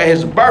 death, so at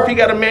his birth he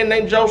got a man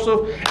named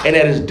Joseph. And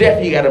at his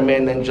death he got a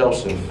man named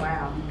Joseph.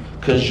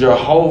 Because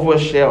Jehovah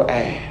shall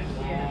add.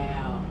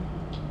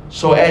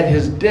 So at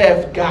his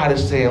death, God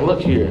is saying,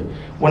 look here.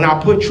 When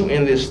I put you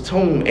in this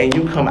tomb and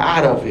you come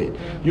out of it,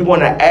 you're going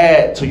to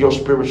add to your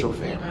spiritual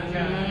family.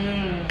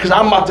 Because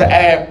I'm about to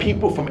add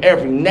people from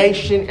every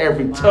nation,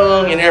 every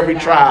tongue, and every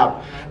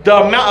tribe. The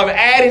amount of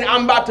adding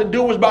I'm about to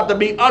do is about to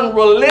be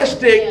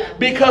unrealistic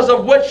because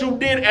of what you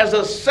did as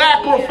a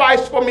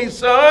sacrifice for me,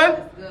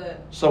 son.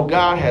 So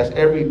God has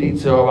every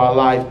detail of our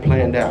life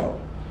planned out.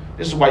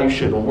 This is why you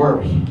shouldn't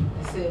worry.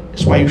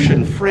 This is why you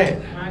shouldn't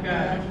fret.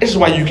 This is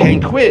why you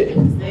can't quit.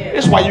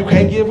 This is why you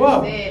can't give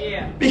up.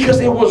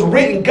 Because it was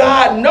written,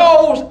 God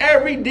knows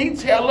every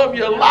detail of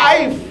your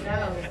life.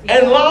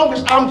 As long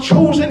as I'm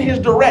choosing his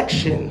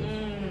direction,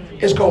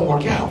 it's going to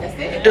work out.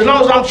 As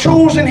long as I'm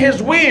choosing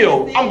his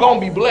will, I'm going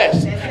to be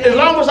blessed. As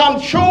long as I'm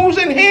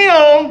choosing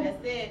him,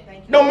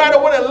 no matter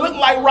what it look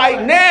like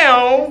right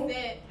now,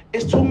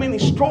 it's too many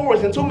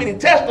stories and too many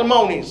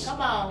testimonies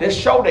that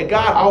show that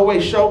God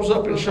always shows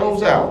up and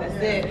shows out.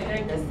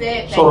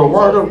 So the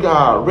word of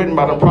God, written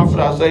by the prophet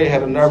Isaiah,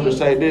 had a nerve to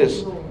say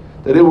this,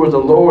 that it was the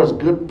Lord's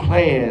good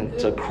plan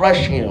to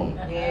crush him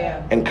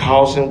and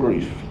cause him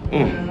grief.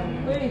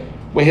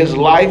 When his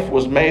life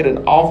was made an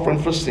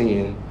offering for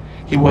sin,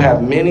 he will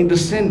have many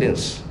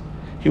descendants.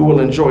 He will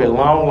enjoy a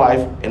long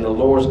life, and the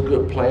Lord's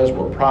good plans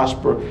will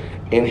prosper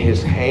in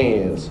his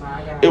hands.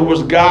 It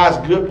was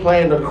God's good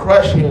plan to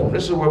crush him.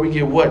 This is where we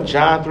get what?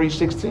 John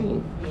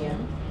 3:16.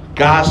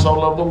 God so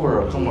loved the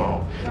world, come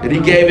on, that he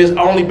gave his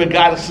only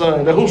begotten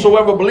son, that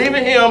whosoever believe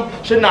in him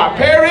should not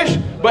perish,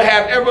 but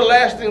have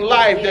everlasting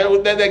life.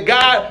 That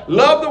God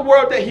loved the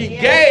world that he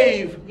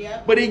gave,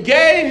 but he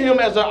gave him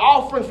as an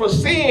offering for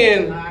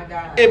sin.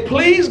 It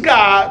pleased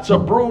God to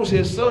bruise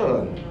his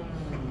son.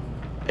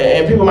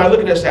 And people might look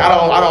at that and say,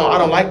 I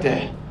don't like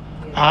that.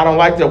 I don't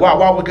like that.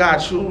 Why would God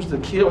choose to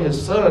kill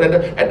his son?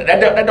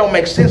 That don't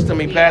make sense to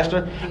me,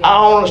 Pastor.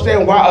 I don't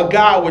understand why a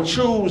God would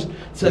choose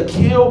to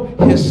kill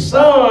his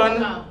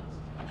son.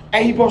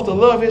 And he's supposed to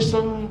love his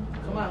son.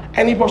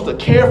 And he's supposed to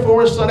care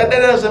for his son. That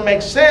doesn't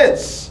make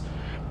sense.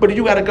 But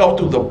you got to go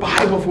through the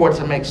Bible for it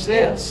to make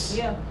sense.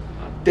 That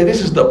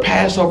this is the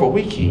Passover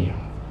weekend.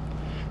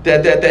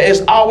 That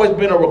it's always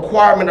been a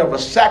requirement of a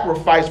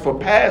sacrifice for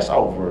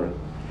Passover.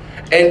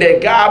 And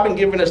that God been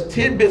giving us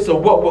tidbits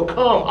of what will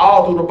come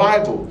all through the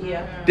Bible.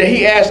 That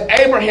he asked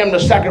Abraham to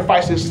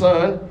sacrifice his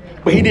son,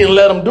 but he didn't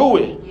let him do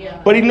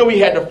it. But he knew he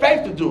had the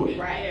faith to do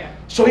it.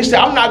 So he said,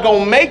 I'm not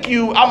going to make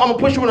you, I'm going to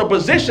put you in a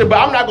position, but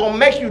I'm not going to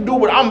make you do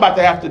what I'm about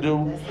to have to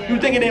do. You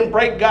think it didn't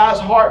break God's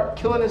heart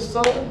killing his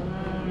son?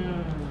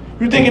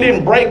 You think it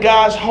didn't break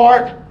God's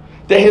heart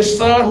that his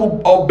son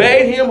who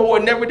obeyed him, who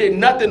never did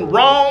nothing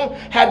wrong,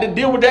 had to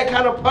deal with that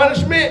kind of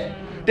punishment?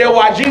 That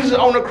why Jesus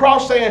on the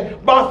cross saying,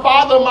 my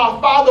father,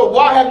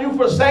 why have you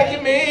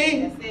forsaken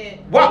me?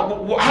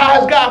 How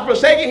has God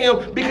forsaken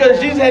him? Because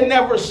Jesus had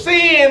never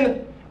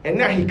sinned, and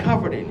now he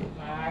covered in it.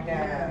 My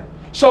God.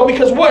 So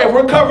because what? If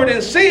we're covered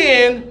in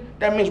sin,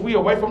 that means we're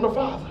away from the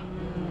Father.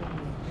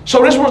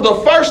 So this was the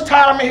first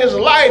time in his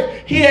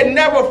life he had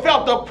never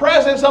felt the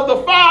presence of the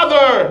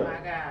Father. My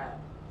God.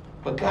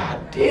 But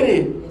God did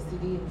it Yes, he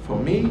did. for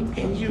me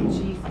and you.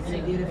 Jesus,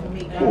 he did it for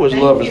me. God. Who his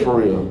Thank love is you. for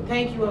real.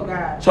 Thank you, oh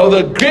God. So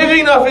the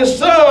giving of his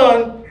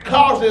son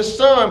caused his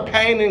son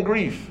pain and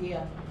grief.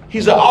 Yeah.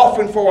 He's an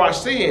offering for our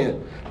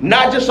sin.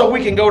 Not just so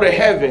we can go to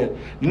heaven.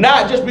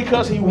 Not just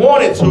because he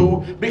wanted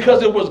to.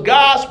 Because it was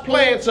God's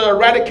plan to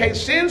eradicate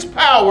sin's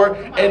power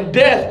and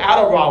death out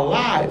of our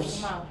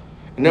lives.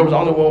 And there was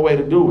only one way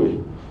to do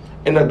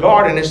it. In the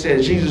garden, it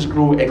says Jesus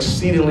grew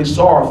exceedingly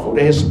sorrowful.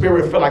 That his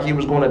spirit felt like he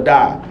was going to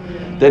die.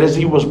 That as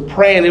he was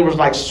praying, it was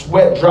like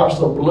sweat drops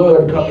of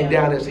blood coming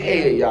down his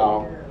head,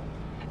 y'all.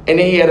 And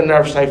then he had the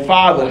nerve to say,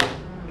 Father,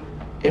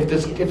 if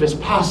it's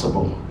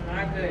possible,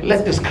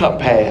 let this cup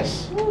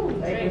pass.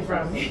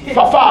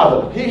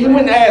 Father, he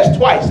went and asked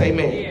twice,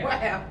 amen.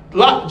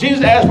 Wow.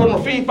 Jesus asked for them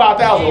to feed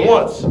 5,000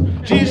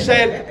 once. Jesus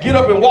said, get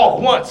up and walk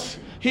once.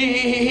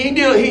 He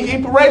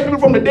raised people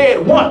from the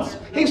dead once.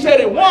 He said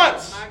it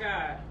once.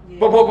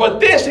 But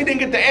this, he didn't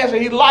get the answer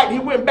he liked. He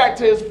went back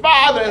to his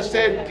father and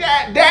said,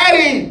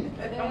 Daddy,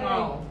 Come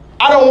on.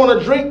 I don't want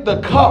to drink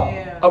the cup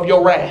of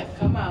your wrath.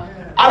 Come on.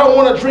 I don't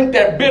want to drink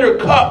that bitter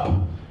cup.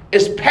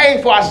 It's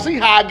painful. I see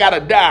how I got to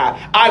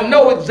die. I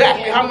know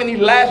exactly how many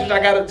lashes I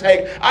got to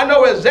take. I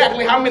know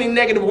exactly how many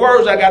negative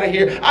words I got to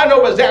hear. I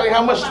know exactly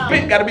how much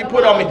spit got to be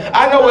put on me.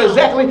 I know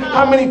exactly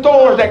how many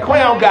thorns that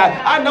crown got.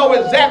 I know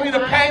exactly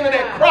the pain of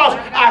that cross.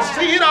 I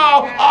see it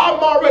all. I'm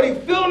already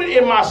feeling it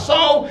in my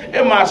soul,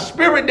 in my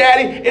spirit,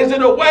 Daddy. Is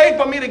it a way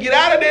for me to get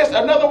out of this?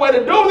 Another way to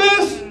do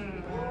this?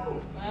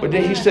 But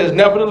then he says,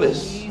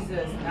 nevertheless,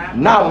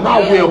 not my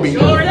will be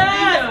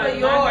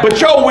done,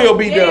 but your will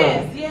be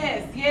done.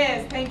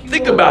 Yes, thank you.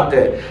 Think about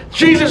that.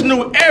 Jesus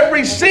knew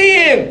every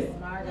sin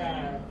My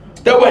God.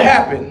 that would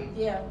happen.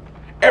 Yeah.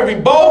 Every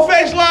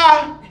bold-faced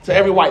lie to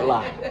every white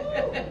lie.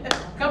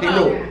 Come He on.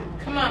 knew it.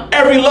 Come on.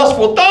 Every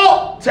lustful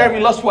thought to every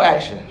lustful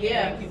action.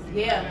 Yeah.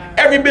 Yeah.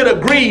 Every bit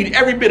of greed,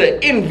 every bit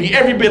of envy,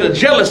 every bit of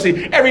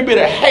jealousy, every bit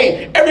of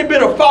hate, every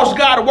bit of false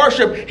God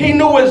worship. He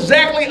knew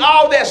exactly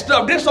all that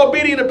stuff.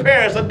 Disobedient to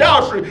parents,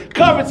 adultery,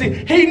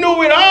 coveting. He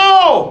knew it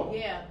all.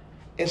 Yeah.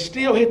 And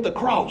still hit the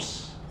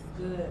cross.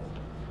 Good.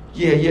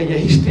 Yeah.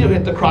 He still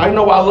hit the cross. You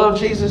know why I love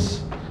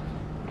Jesus?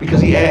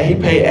 Because he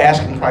paid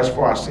asking price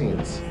for our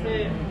sins.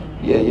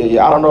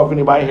 Yeah. I don't know if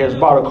anybody here has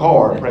bought a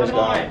car. Praise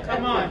God.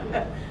 Come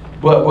on.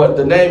 But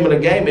the name of the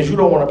game is you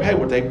don't want to pay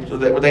what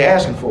they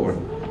asking for.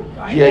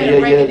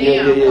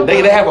 Yeah.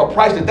 They have a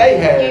price that they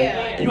have.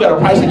 And you got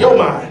a price in your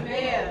mind.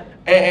 Yeah.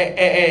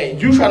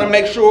 And you trying to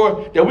make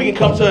sure that we can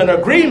come to an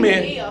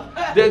agreement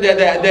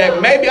that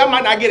maybe I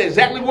might not get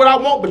exactly what I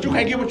want, but you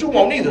can't get what you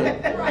want either.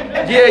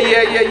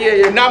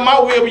 Yeah. Not my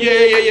will, but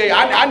yeah.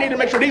 I need to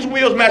make sure these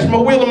wheels match my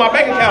wheel in my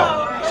bank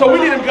account. So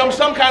we need to become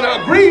some kind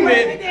of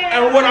agreement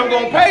and what I'm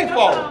going to pay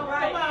for.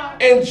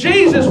 And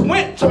Jesus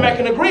went to make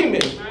an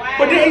agreement.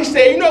 But then he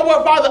said, you know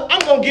what, Father, I'm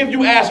going to give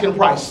you asking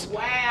price.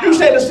 You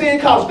said the sin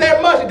costs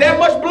that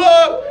much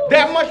blood,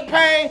 that much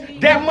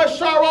pain, that much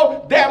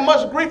sorrow, that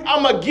much grief.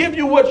 I'm going to give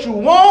you what you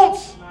want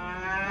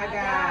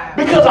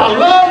because I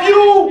love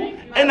you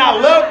and I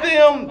love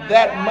them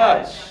that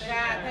much.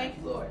 Thank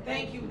you, Lord.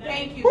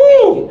 Thank you.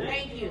 Woo.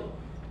 Thank you.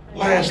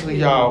 Lastly,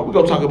 y'all, we're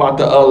going to talk about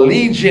the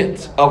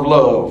allegiance of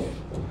love.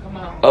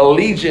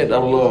 Allegiance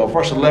of love,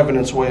 verse 11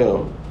 and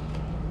 12.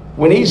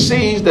 When he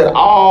sees that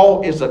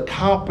all is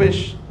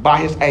accomplished by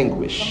his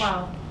anguish,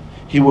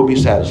 he will be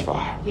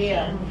satisfied.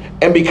 Yeah.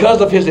 And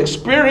because of his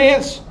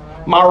experience,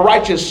 my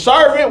righteous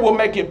servant will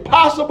make it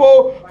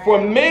possible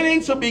for many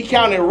to be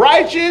counted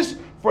righteous,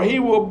 for he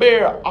will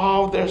bear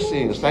all their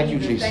sins. Thank you,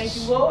 Jesus. Thank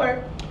you,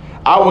 Lord.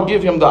 I will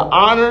give him the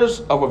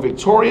honors of a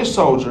victorious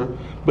soldier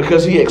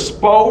because he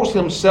exposed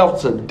himself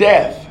to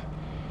death.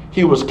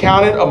 He was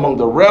counted among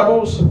the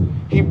rebels.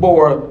 He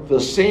bore the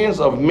sins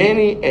of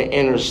many and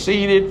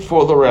interceded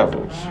for the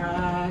rebels.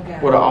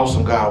 What an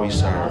awesome God we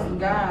serve. Awesome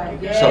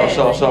God. Yes.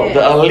 So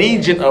the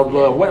allegiance of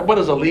love. What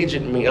does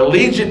allegiance mean?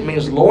 Allegiance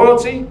means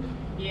loyalty,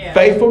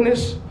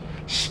 faithfulness,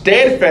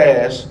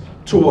 steadfast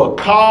to a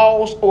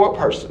cause or a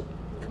person.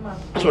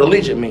 That's what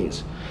allegiance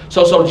means.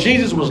 So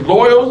Jesus was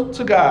loyal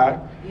to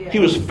God. He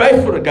was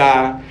faithful to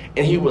God.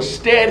 And he was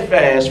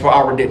steadfast for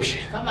our redemption.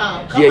 Come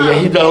on.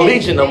 He's the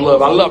allegiance of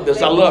love. I love this.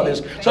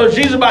 So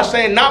Jesus, by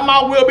saying, not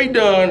my will be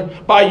done,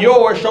 by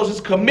yours, shows his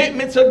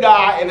commitment to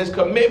God and his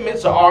commitment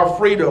to our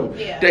freedom.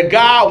 That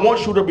God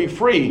wants you to be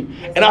free.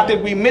 And I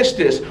think we miss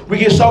this. We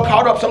get so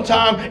caught up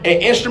sometimes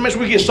in instruments.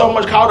 We get so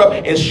much caught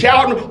up in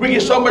shouting. We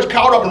get so much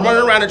caught up in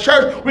running around the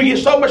church. We get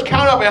so much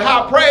caught up in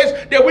high praise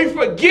that we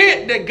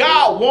forget that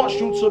God wants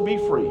you to be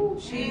free.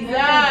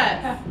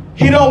 Jesus.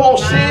 He don't want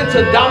sin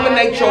to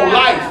dominate your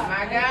life.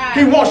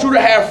 He wants you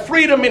to have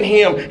freedom in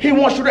him. He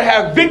wants you to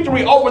have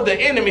victory over the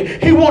enemy.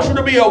 He wants you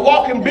to be a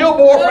walking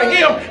billboard for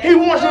him. He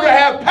wants you to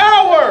have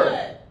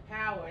power.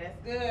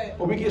 Good.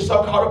 But we get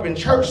so caught up in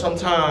church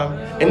sometimes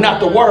and not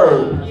the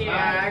word.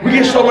 We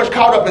get so much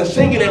caught up in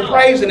singing and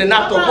praising and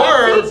not the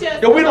word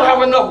that we don't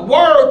have enough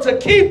word to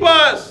keep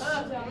us.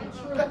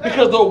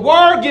 Because the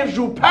word gives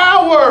you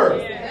power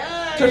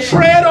to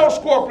tread on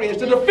scorpions,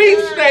 to defeat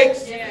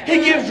snakes. He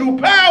gives you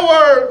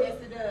power.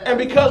 And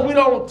because we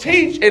don't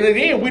teach, and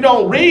again, we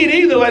don't read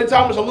either, Lady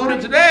Thomas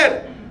alluded to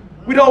that.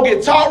 We don't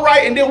get taught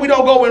right, and then we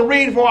don't go and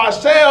read for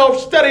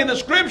ourselves, study the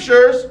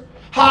scriptures.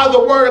 Hide the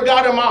word of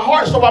God in my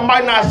heart so I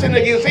might not sin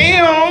against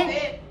him.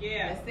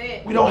 That's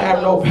it. We don't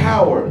have no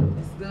power.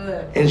 That's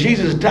good. And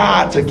Jesus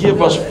died to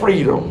give us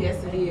freedom.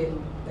 Yes, it is.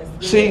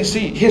 That's good.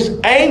 See, his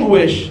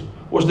anguish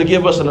was to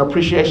give us an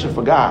appreciation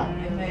for God.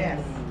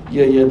 Yes.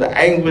 Yeah. The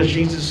anguish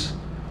Jesus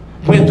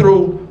went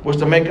through was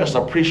to make us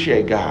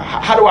appreciate God.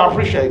 How do I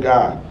appreciate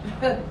God?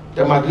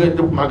 That my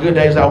good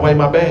days outweigh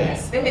my bad.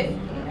 That's it.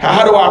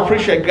 How do I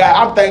appreciate God?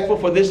 I'm thankful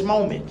for this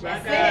moment.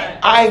 That's it.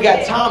 I ain't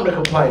got time to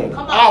complain.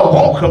 I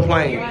won't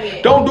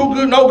complain. Don't do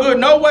good,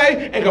 no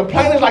way. And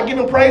complaining is like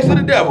giving praise to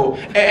the devil.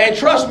 And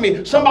trust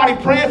me, somebody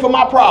praying for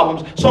my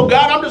problems. So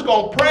God, I'm just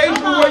going to praise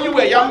you where you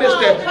at. Y'all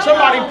missed that.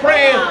 Somebody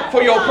praying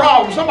for your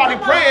problems.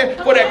 Somebody praying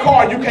for that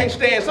car you can't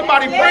stand.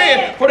 Somebody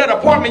praying for that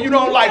apartment you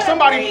don't like.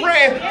 Somebody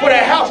praying for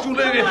that house you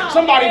live in.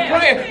 Somebody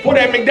praying for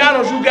that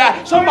McDonald's you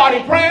got.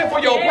 Somebody praying for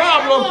your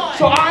problem.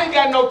 So I ain't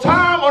got no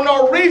time or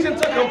no reason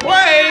to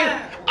complain.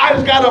 I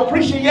just got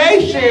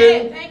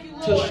appreciation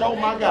to show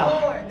my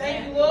God.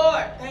 Thank you,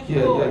 Lord. Thank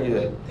you, Lord.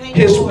 Yeah.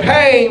 His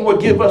pain would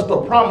give us the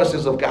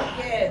promises of God.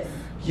 Yes.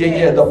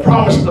 Yeah. The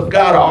promises of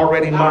God are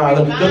already mine.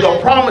 The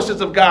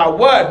promises of God,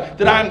 what?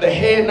 That I'm the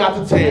head, not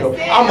the tail.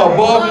 I'm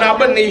above, not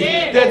beneath.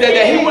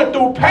 That he went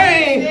through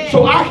pain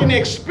so I can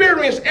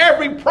experience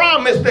every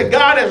promise that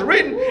God has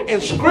written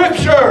in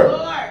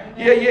Scripture.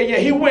 Yeah.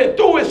 He went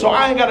through it, so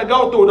I ain't got to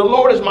go through it. The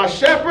Lord is my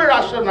shepherd.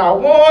 I shall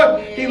not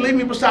want. He lead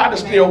me beside the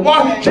still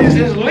water. Jesus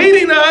is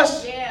leading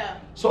us,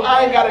 so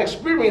I ain't got to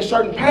experience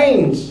certain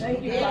pains.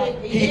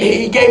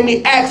 He gave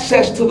me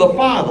access to the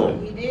Father.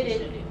 He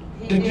did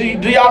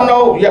it. Do y'all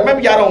know? Yeah,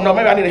 maybe y'all don't know.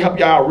 Maybe I need to help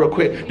y'all out real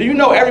quick. Do you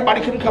know everybody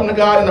couldn't come to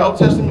God in the Old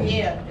Testament?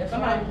 Yeah.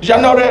 Come on. Did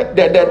y'all know that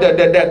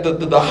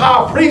the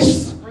high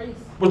priest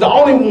was the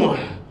only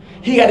one?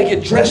 He had to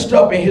get dressed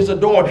up in his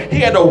adornment. He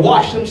had to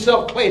wash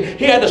himself clean.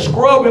 He had to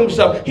scrub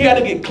himself. He had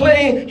to get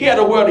clean. He had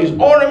to wear these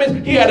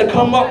ornaments. He had to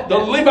come up. The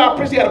Levite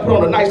priest, he had to put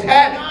on a nice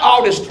hat,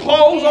 all his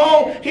clothes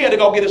on. He had to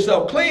go get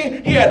himself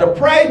clean. He had to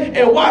pray.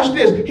 And watch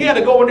this. He had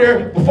to go in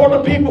there before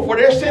the people for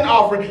their sin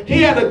offering.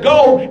 He had to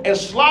go and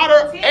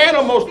slaughter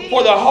animals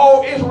for the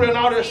whole Israel and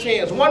all their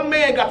sins. One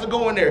man got to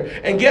go in there.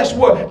 And guess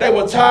what? They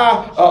would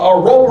tie a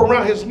rope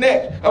around his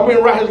neck,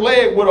 around his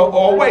leg or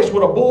a waist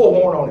with a bull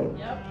horn on it.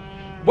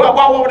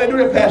 Why would they do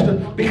that, Pastor?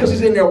 Because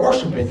he's in there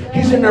worshiping.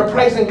 He's in there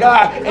praising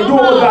God and doing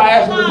what God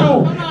asked him to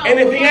do. And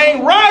if he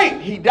ain't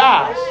right, he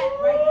dies.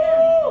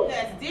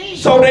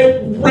 So they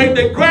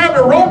grab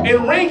the rope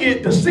and ring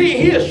it to see.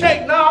 He'll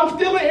shake. No, I'm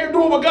still in here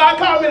doing what God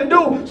called me to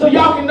do. So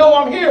y'all can know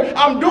I'm here.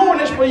 I'm doing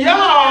this for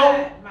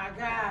y'all.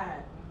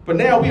 But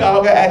now we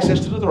all got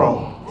access to the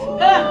throne.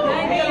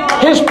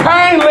 His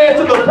pain led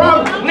to the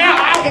promise. Now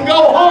I can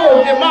go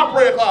home in my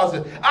prayer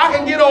closet. I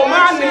can get on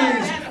my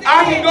knees.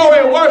 I can go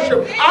and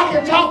worship. I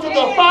can talk to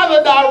the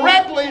Father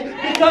directly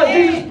because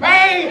Jesus'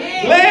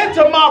 pain led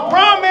to my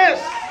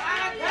promise.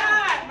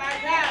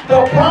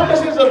 The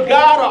promises of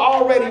God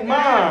are already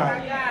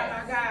mine.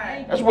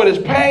 That's what his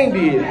pain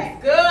did.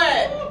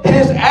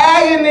 His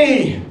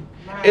agony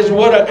is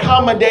what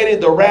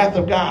accommodated the wrath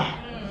of God.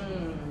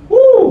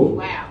 Woo!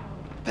 Wow.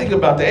 Think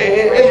about that.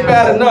 It's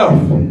bad enough.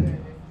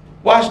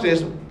 Watch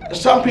this.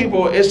 Some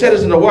people, it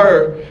says in the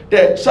word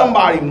that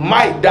somebody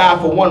might die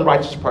for one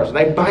righteous person.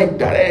 They might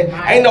die.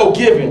 Ain't no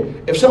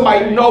giving. If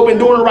somebody you know been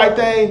doing the right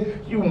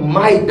thing, you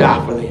might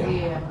die for them.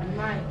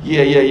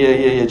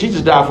 Yeah.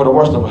 Jesus died for the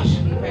worst of us.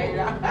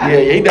 Yeah,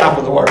 he died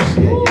for the worst.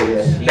 Yeah.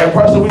 That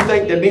person we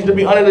think that needs to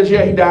be under the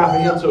chair, he died for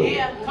him too.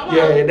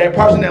 Yeah, that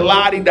person that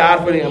lied, he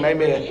died for them.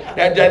 Amen.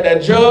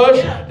 That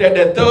judge,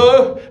 that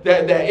thug,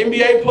 that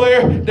NBA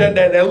player,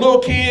 that little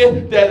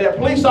kid, that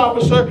police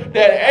officer,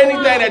 that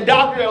anything, that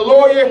doctor, that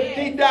lawyer,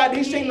 he died.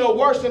 He seen the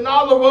worst in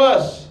all of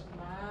us.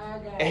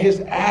 And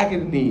his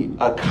agony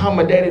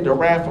accommodated the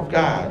wrath of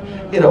God.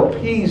 It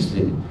appeased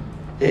it.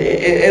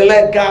 It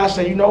let God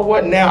say, you know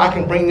what? Now I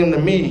can bring them to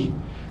me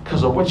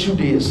because of what you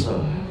did,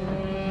 son.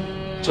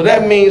 So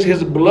that means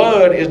his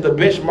blood is the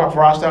benchmark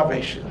for our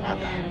salvation.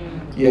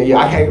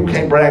 Yeah. We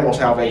can't brag on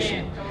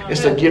salvation.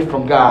 It's a gift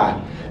from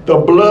God. The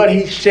blood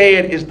he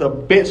shed is the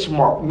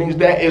benchmark. It means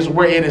that is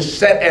where it is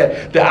set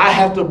at. That I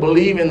have to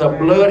believe in the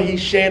blood he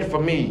shed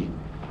for me.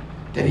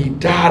 That he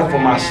died for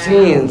my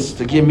sins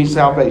to give me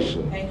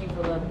salvation. Thank you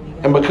for loving me.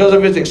 And because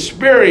of his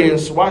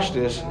experience, watch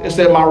this. It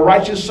said, my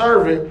righteous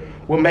servant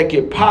will make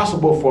it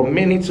possible for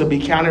many to be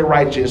counted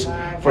righteous,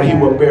 for he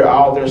will bear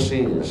all their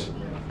sins.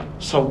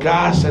 So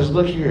God says,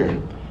 look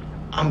here,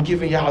 I'm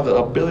giving y'all the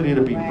ability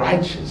to be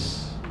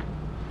righteous.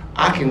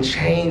 I can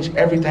change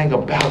everything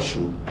about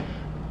you.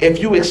 If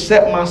you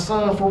accept my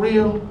son for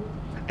real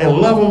and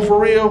love him for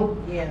real,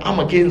 I'm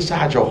going to get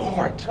inside your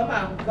heart. Come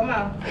on, come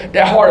on.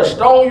 That heart of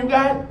stone you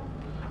got,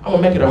 I'm going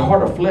to make it a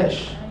heart of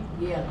flesh.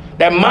 Yeah.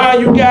 That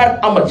mind you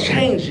got, I'm going to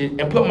change it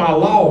and put my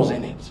laws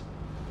in it.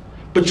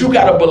 But you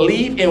got to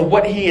believe in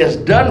what he has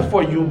done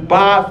for you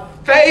by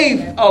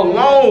faith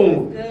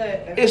alone.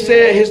 It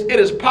says it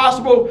is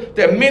possible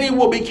that many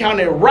will be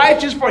counted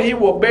righteous, for he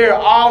will bear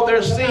all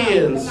their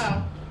sins.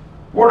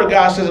 Word of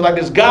God says it like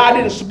this: God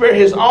didn't spare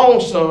his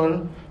own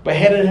son, but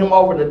handed him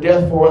over to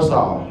death for us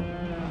all.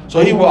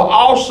 So he will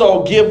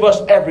also give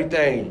us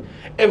everything.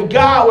 If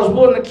God was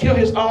willing to kill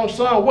his own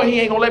son, what he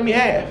ain't going to let me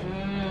have?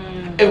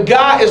 If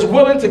God is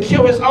willing to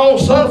kill his own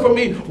son for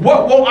me,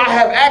 what won't I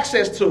have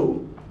access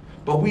to?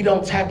 But we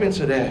don't tap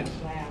into that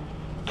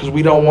because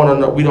we don't want to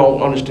know. We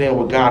don't understand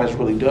what God has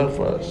really done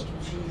for us.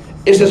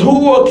 It says, who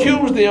will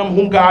accuse them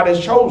whom God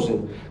has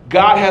chosen?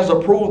 God has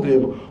approved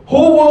them.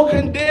 Who will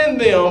condemn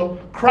them?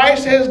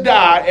 Christ has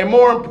died. And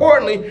more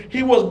importantly,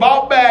 he was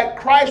bought back.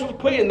 Christ was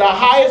put in the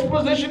highest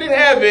position in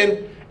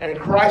heaven. And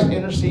Christ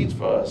intercedes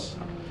for us.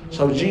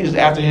 So Jesus,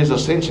 after his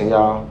ascension,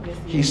 y'all,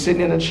 he's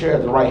sitting in a chair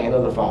at the right hand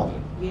of the Father.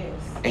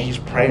 And he's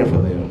praying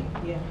for them.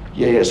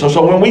 Yeah.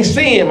 So when we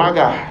sin, my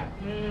God,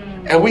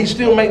 and we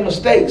still make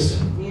mistakes,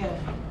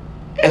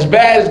 as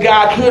bad as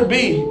God could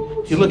be,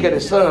 he look at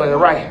his son in the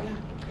right hand.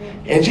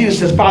 And Jesus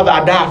says, Father,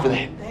 I died for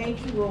that.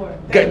 Thank you,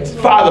 Lord.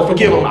 Father,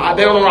 forgive them.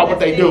 They don't know what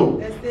they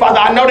do. Father,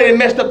 I know they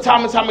messed up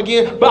time and time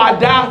again, but I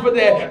died for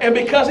that. And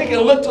because he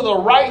can look to the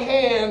right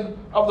hand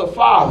of the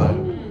Father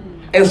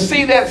and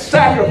see that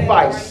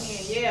sacrifice,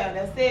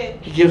 that's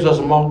it. he gives us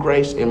more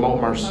grace and more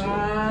mercy.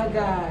 My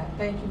God.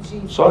 Thank you,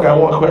 Jesus. So I got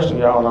one question,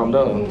 y'all, and I'm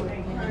done.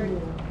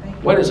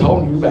 What is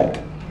holding you back?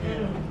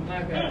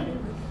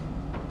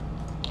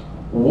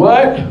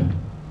 What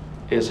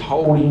is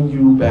holding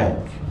you back?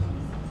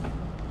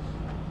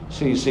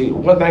 See,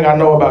 one thing I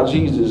know about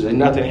Jesus is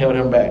nothing held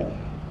him back.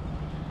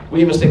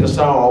 We even sing a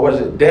song, what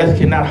is it? Death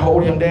cannot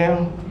hold him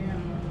down.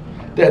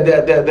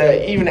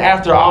 That even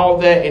after all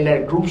that and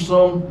that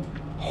gruesome,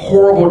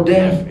 horrible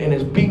death and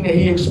his beating that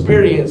he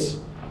experienced,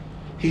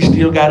 he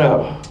still got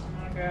up.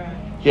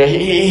 Yeah,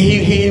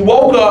 he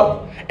woke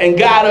up and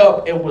got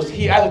up and was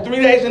healed. After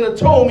 3 days in the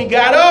tomb, he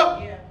got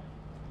up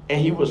and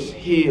he was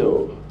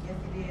healed.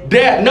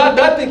 Death,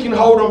 nothing can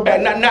hold him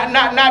back.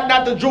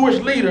 Not the Jewish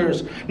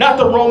leaders, not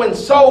the Roman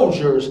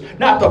soldiers,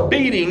 not the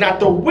beating, not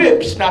the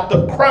whips, not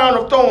the crown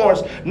of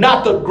thorns,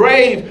 not the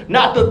grave,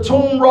 not the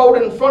tomb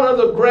rolled in front of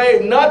the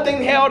grave.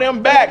 Nothing held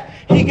him back.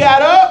 He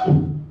got up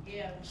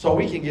so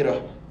we can get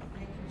up.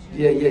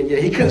 Yeah.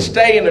 He couldn't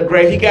stay in the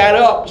grave. He got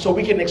up so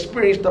we can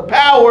experience the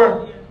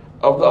power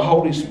of the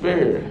Holy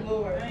Spirit.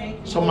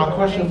 So my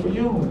question for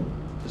you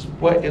is,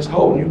 what is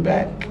holding you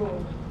back?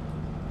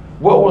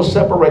 What will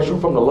separate you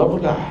from the love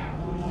of God?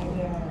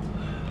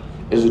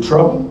 Is it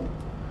trouble?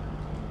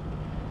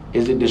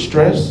 Is it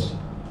distress?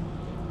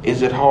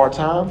 Is it hard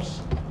times?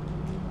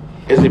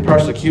 Is it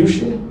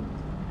persecution?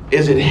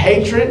 Is it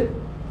hatred?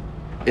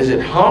 Is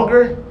it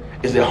hunger?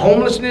 Is it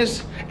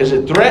homelessness? Is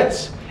it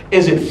threats?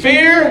 Is it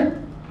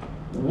fear?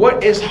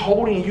 What is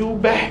holding you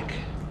back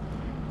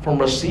from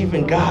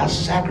receiving God's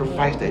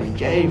sacrifice that he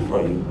gave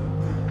for you?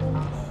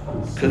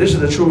 Because this is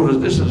the truth.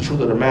 This is the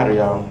truth of the matter,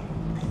 y'all.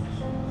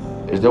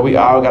 Is that we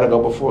all got to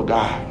go before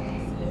God.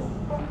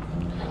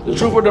 The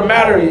truth of the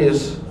matter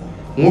is,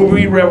 when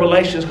we read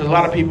Revelations, because a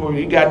lot of people,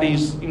 you got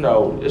these,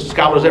 there's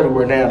scholars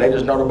everywhere now. They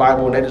just know the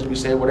Bible and they just be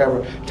saying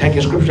whatever, taking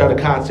scripture out of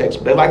context.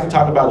 But they like to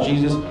talk about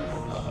Jesus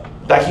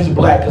like he's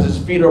black because his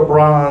feet are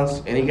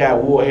bronze and he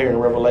got wool hair in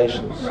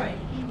Revelations. Right.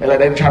 And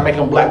they try to make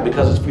him black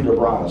because his feet are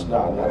bronze.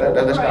 No,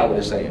 that's not what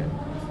they're saying.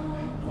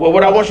 Well,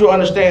 what I want you to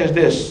understand is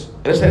this,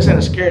 and this ain't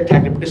a scary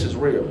tactic, but this is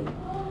real.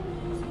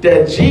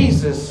 That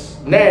Jesus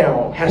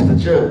now has to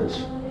judge.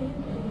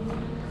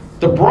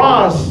 The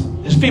bronze,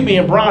 his feet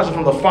being bronze, is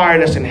from the fire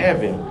that's in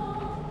heaven.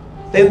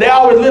 They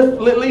always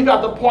leave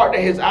out the part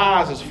that his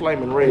eyes is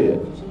flaming red.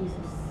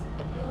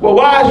 Well,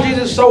 why is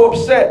Jesus so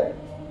upset?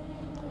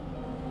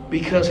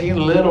 Because he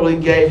literally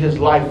gave his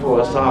life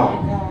for us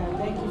all.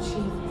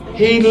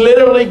 He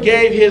literally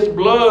gave his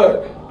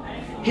blood.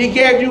 He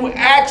gave you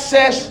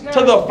access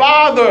to the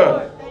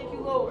Father.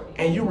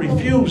 And you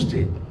refused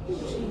it.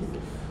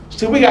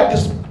 See, we got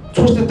this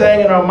twisted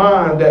thing in our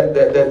mind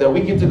that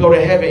we get to go to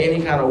heaven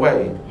any kind of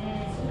way.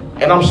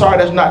 And I'm sorry,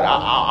 that's not,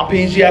 I'm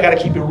PG, I got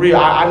to keep it real.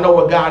 I know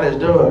what God has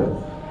done.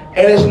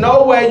 And there's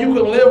no way you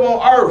can live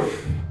on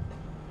earth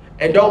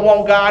and don't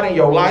want God in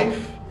your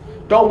life,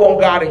 don't want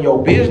God in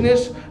your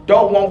business,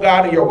 don't want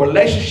God in your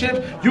relationships.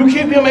 You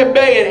keep him at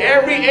bay in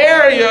every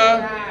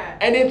area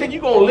and then think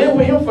you're going to live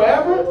with him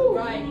forever?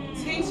 Right.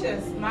 Teach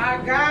us. My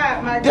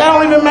God. That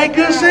don't even make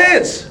good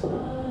sense.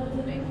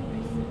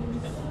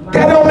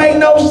 That don't make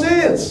no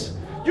sense.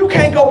 You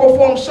can't go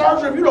perform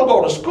surgery if you don't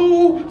go to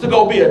school to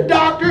go be a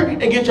doctor and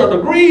get your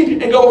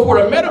degree and go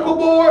before the medical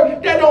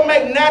board. That don't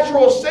make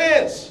natural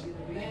sense.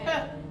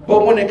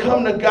 But when it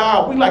come to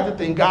God, we like to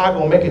think God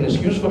gonna make an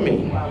excuse for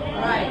me.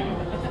 Right.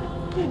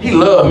 He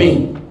loved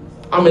me.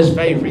 I'm his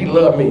favorite. He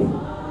loved me.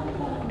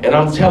 And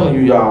I'm telling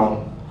you,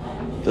 y'all,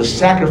 the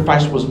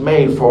sacrifice was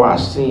made for our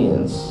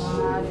sins.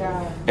 My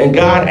God. And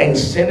God ain't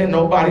sending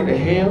nobody to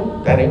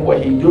hell. That ain't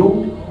what he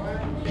do.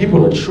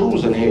 People are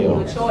choosing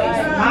hell. Choice.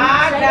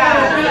 My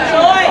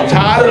God. I'm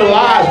tired of the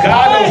lies.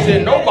 God don't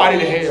send nobody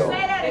to hell.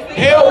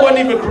 Hell wasn't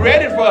even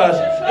created for us.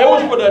 It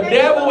was for the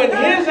devil and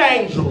his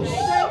angels.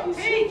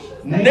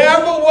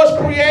 Never was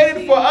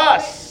created for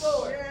us.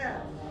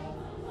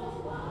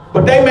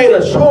 But they made a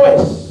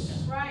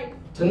choice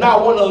to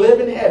not want to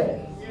live in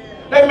heaven.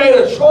 They made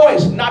a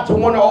choice not to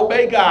want to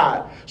obey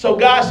God. So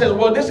God says,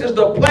 well, this is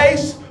the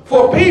place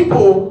for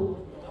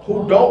people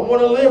who don't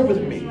want to live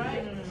with me,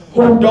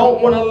 who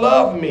don't want to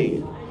love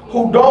me,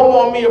 who don't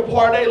want me a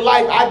part of their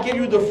life. I give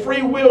you the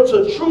free will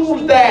to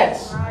choose that.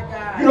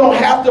 You don't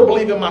have to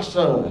believe in my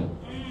son.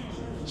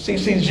 See,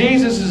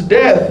 Jesus'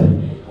 death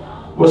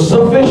was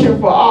sufficient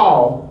for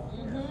all,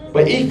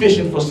 but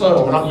efficient for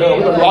some. And I'm done.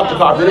 We're going to rock the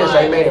car for this.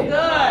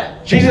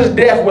 Amen. Jesus'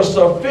 death was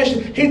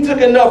sufficient. He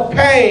took enough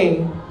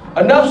pain,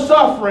 enough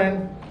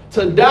suffering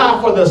to die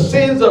for the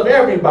sins of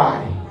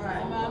everybody.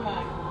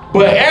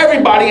 But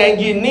everybody ain't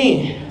getting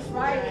in.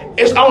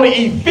 It's only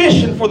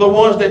efficient for the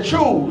ones that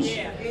choose.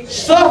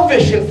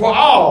 Sufficient for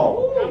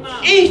all.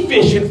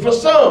 Efficient for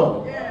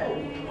some.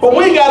 But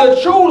we got to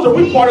choose if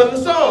we part of the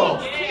some.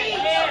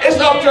 It's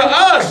up to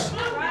us.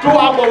 Do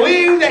I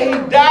believe that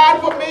he died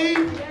for me?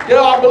 Do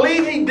I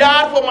believe he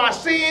died for my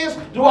sins?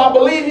 Do I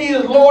believe he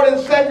is Lord and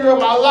Savior of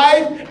my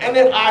life? And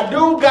if I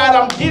do, God,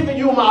 I'm giving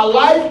you my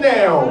life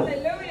now.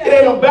 It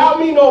ain't about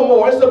me no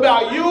more. It's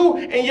about you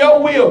and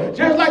your will.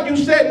 Just like you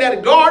said in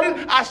that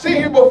garden, I sit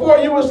here before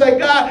you and say,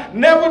 God,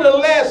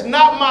 nevertheless,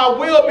 not my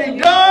will be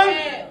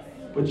done,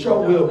 but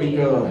your will be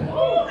done.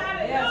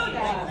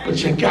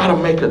 But you got to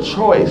make a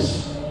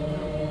choice.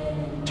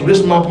 So this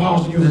is my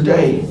pause to you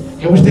today.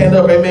 Can we stand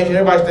up, amen? Can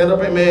everybody stand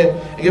up, amen?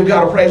 And give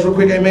God a praise real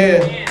quick,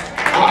 amen?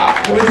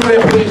 Can we do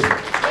that, please?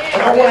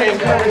 And I want to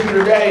encourage you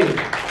today,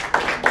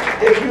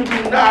 if you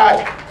do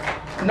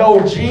not know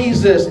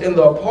Jesus in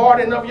the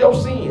pardon of your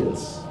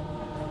sins,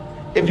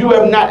 if you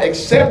have not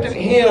accepted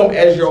him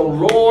as your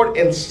Lord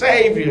and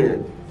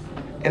Savior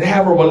and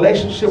have a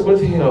relationship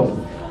with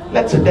him,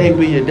 let today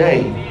be your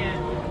day.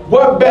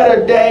 What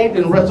better day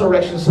than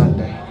Resurrection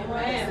Sunday?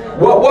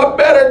 What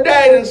better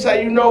day than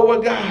say, you know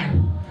what, God,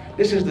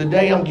 this is the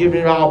day I'm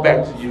giving it all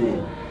back to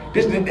you.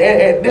 This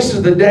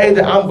is the day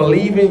that I'm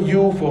believing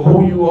you for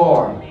who you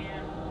are.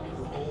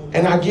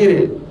 And I get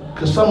it.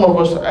 Because some of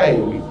us,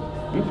 hey,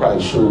 we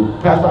probably should.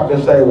 Pastor, I've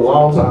been saved a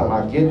long time.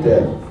 I get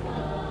that.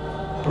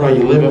 But are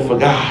you living for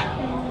God?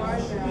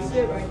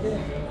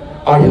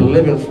 Are you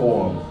living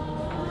for him?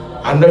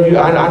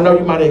 I know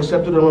you might have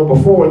accepted him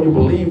before and you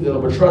believed in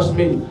him, but trust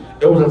me,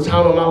 there was a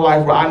time in my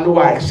life where I knew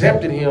I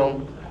accepted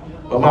him,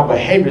 but my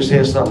behavior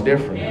said something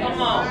different.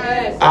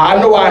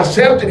 I know I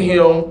accepted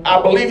him. I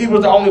believe he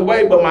was the only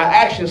way, but my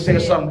actions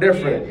said something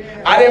different.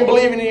 I didn't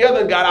believe in the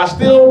other God. I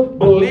still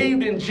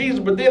believed in Jesus,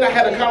 but then I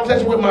had a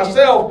conversation with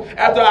myself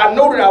after I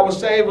knew that I was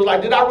saved. It was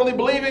like, did I really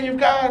believe in you,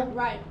 God?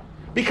 Right.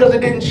 Because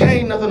it didn't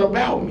change nothing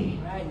about me.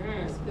 Right.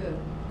 That's good.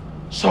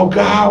 So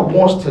God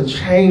wants to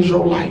change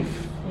your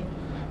life.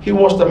 He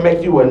wants to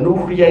make you a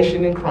new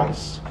creation in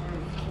Christ.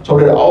 So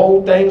that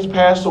old things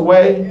pass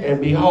away and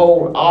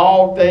behold,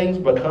 all things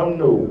become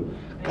new.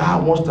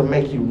 God wants to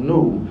make you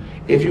new.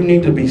 If you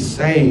need to be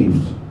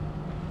saved,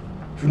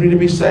 I'm going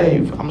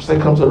to say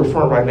come to the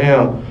front right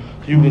now.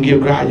 You can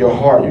give God your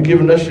heart. You're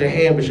giving us your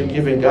hand, but you're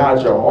giving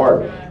God your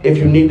heart. If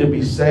you need to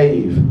be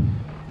saved,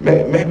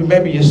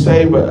 maybe you're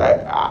saved, but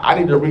I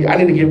need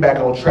to get back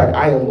on track.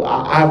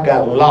 I've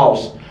got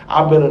lost.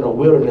 I've been in the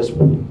wilderness.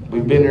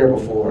 We've been there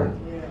before.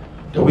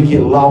 That we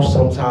get lost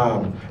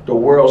sometime. The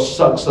world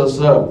sucks us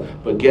up.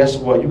 But guess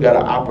what? You got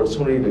an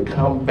opportunity to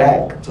come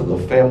back to the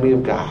family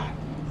of God.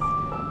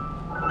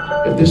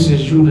 If this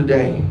is you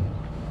today,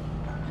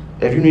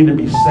 if you need to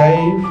be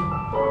saved,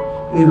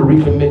 you need to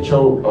recommit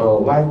your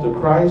life to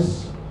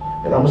Christ.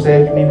 And I'm going to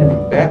say if you need to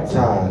be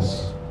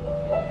baptized.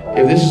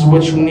 If this is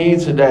what you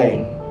need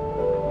today,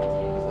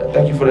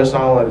 thank you for that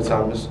song, Lady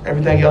Thomas.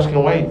 Everything else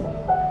can wait.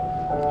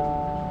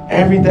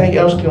 Everything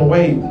else can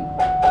wait.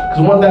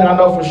 Because one thing I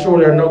know for sure,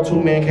 there are no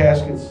two-man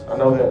caskets. I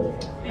know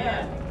that.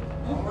 Yeah.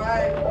 All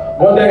right.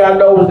 One thing I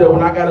know is that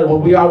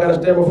when we all gotta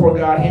stand before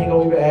God, he ain't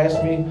gonna even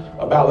ask me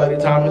about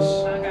Lady Thomas.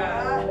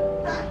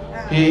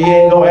 He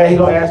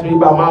gonna ask me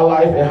about my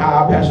life and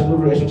how I pastor New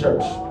Creation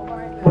Church.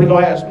 What he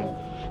gonna ask me?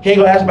 He ain't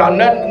gonna ask about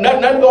nothing.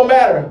 Nothing gonna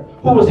matter.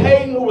 Who was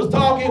hating, who was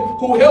talking,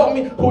 who helped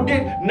me, who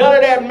did. None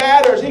of that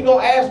matters. He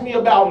gonna ask me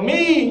about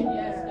me.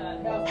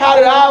 How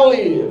did I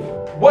live?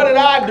 What did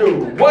I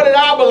do? What did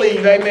I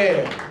believe?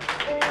 Amen.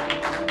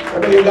 I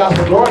know you got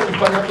some glory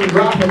for nothing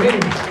drop for me.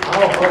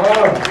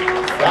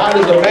 God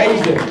is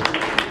amazing.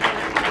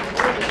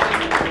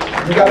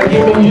 You gotta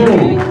give him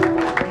you.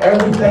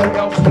 Everything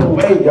else can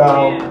wait,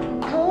 y'all.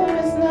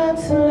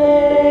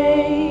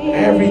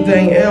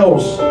 Everything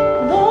else.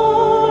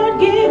 Lord,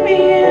 give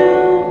me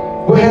you.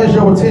 What has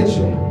your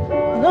attention?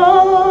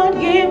 Lord,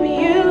 give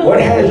me you. What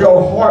has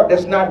your heart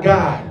that's not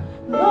God?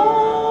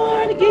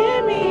 Lord,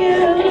 give me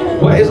you.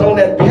 What is on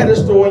that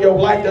pedestal in your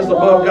life that's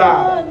above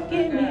God? Lord,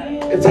 give me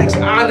you. It takes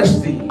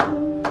honesty.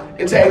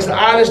 It takes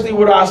honesty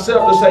with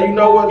ourselves to say, you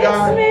know what,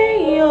 God? It's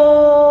me,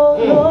 oh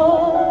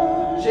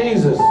Lord.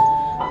 Jesus.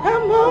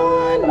 I'm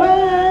on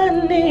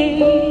my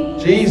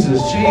knees.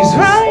 Jesus.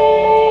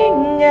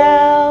 Crying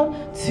out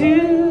to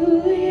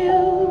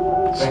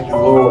you. Thank you,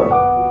 Lord.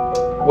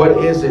 What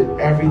is it?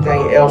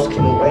 Everything else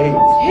can wait.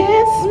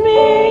 It's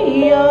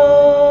me,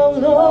 oh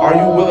Lord. Are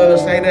you willing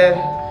to say that?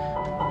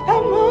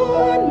 I'm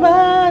on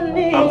my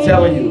knees. I'm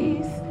telling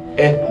you.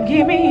 And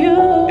give me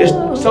you.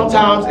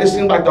 Sometimes it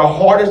seems like the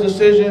hardest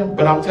decision,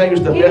 but I'm telling you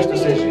it's the best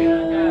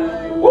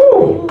decision.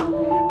 Woo!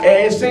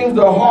 And it seems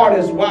the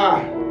hardest.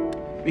 Why?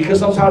 Because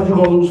sometimes you're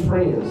going to lose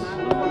friends.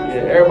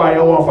 Yeah, everybody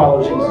don't want to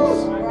follow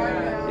Jesus.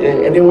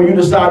 Yeah, and then when you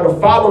decide to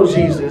follow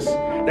Jesus,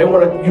 they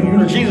want to, you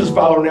the Jesus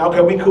follower now.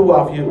 Okay, we cool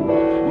off you.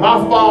 My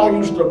phone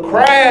used to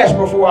crash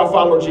before I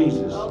followed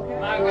Jesus.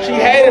 She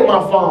hated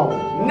my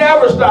phone.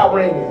 Never stopped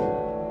ringing.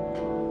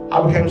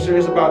 I became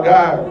serious about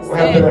God. What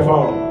happened to that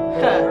phone?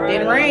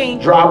 Didn't ring.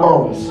 Dry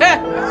bones.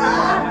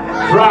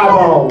 Dry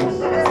bones.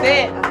 That's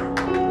it.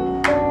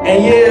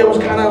 And yeah, it was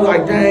kind of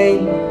like,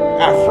 dang,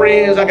 I got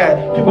friends, I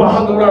got people I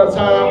hung with all the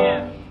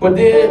time. But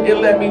then it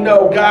let me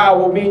know, God,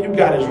 what me and you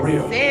got is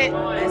real. That's it.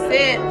 That's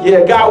it.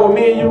 Yeah, God, what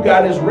me and you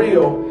got is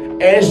real.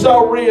 And it's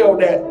so real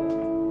that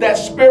that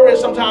spirit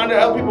sometimes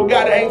that other people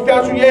got that ain't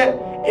found you yet,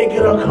 it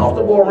get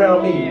uncomfortable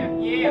around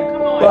me. Yeah,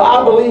 come on. But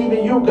I believe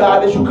in you,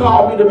 God, that you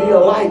called me to be a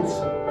light.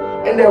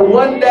 And that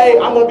one day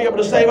I'm going to be able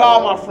to save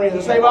all my friends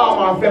and save all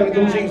my family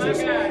through Jesus.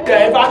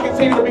 That if I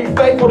continue to be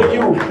faithful to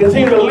you,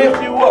 continue to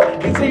lift you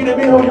up, continue to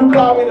be who you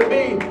call me to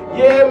be,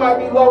 yeah, it might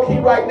be low-key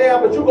right now,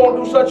 but you're going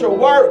to do such a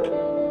work.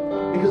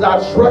 Because I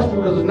trust you,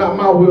 because it's not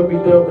my will be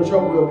done, but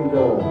your will be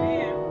done.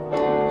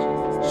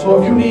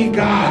 So if you need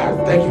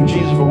God, thank you,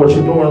 Jesus, for what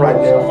you're doing right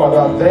now. Father,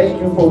 I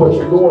thank you for what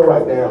you're doing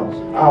right now.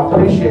 I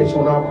appreciate you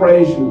and I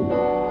praise you.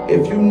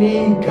 If you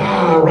need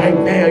God right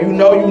now, you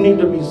know you need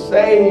to be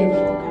saved.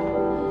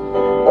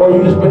 Or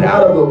you just been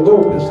out of the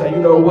loop and say, you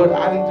know what,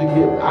 I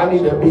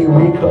need to be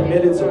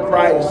recommitted to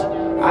Christ.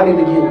 I need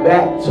to get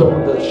back to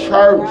the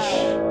church.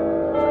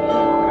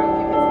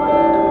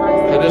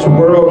 Because this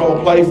world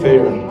don't play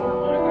fair.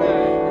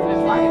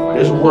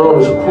 This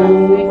world is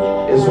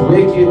cruel, it's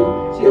wicked,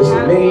 it's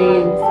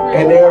mean,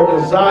 and they are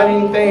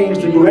designing things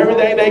to do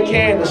everything they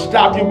can to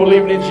stop you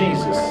believing in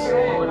Jesus.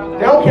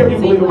 They don't care if you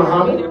believe in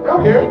Muhammad. They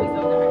don't care.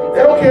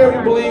 They don't care if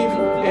you believe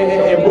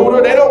in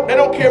Buddha. They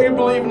don't care if you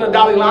believe in the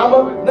Dalai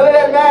Lama. None of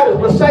that matters.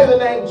 But say the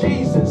name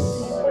Jesus.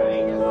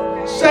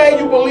 Say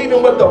you believe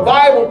in what the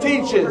Bible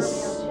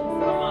teaches.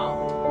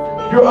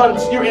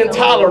 You're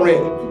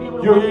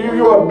intolerant.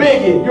 You're a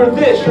bigot. You're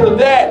this. You're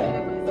that.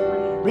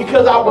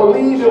 Because I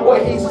believe in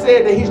what he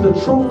said, that he's the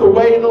truth, the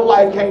way, and the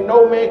life. Can't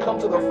no man come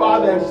to the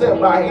Father except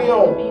by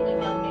him.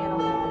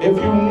 If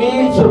you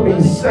need to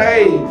be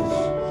saved,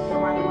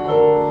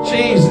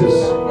 Jesus.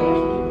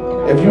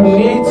 If you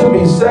need to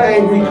be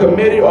saved,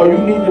 recommitted, or you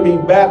need to be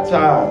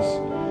baptized,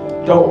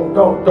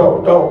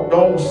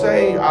 don't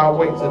say I'll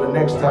wait till the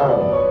next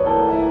time.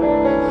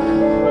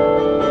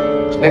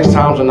 Next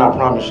times are not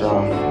promised,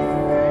 y'all.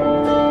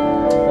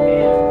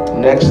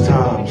 Next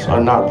times are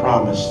not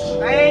promised.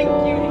 Thank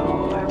you.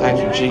 Thank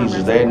you,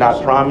 Jesus. They are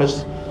not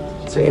promised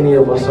to any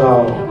of us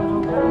all.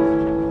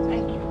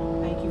 Thank you.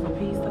 Thank you for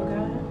peace, oh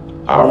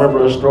God. I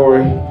remember a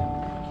story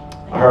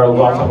I heard a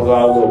long time ago.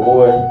 I was a little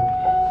boy.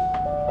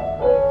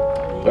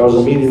 There was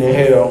a meeting in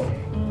hell.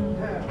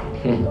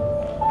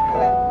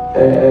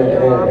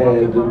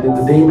 And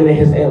the demon and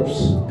his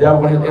imps,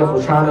 devil and his imps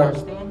was trying to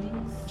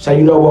say,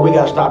 you know what, we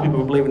got to stop people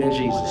from believing in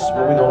Jesus.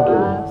 What we going to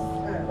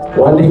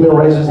do? One demon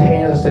raises his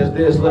hand and says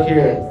this, look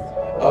here.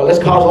 Let's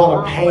cause a lot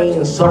of pain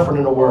and suffering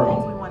in the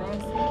world.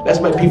 Let's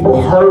make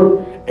people hurt,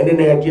 and then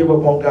they'll give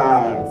up on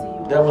God.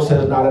 The devil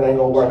says, no, that ain't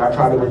going to work. I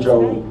tried it with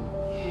Job.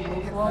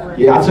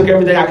 Yeah, I took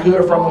everything I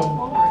could from him.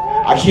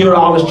 I killed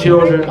all his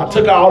children. I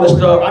took all his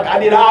stuff. I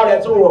did all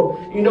that to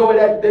him. You know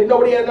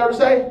what he had to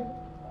say?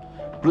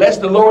 Bless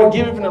the Lord,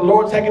 give it from the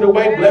Lord, take it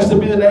away. Blessed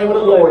be the name of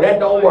the Lord. That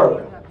don't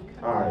work.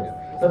 All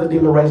right. Another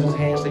demon raises his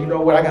hand and say, you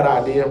know what? I got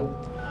an idea.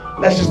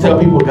 Let's just tell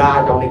people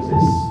God don't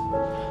exist.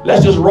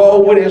 Let's just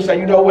roll with it and say,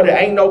 you know what? There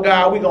ain't no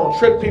God. We're going to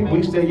trick people.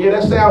 He said, yeah,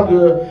 that sounds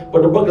good.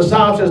 But the book of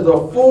Psalms says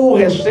the fool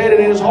has said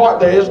it in his heart,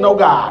 there is no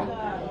God.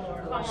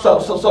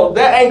 So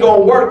that ain't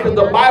going to work because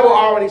the Bible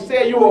already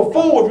said you're a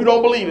fool if you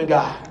don't believe in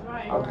God.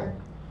 Okay.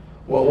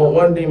 Well,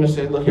 one demon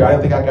said, look here, I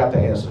think I got the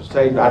answer.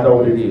 Say, I know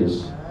what it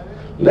is.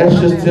 Let's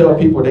just tell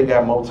people they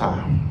got more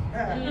time.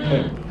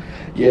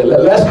 Yeah,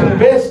 let's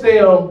convince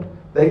them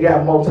they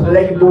got more time.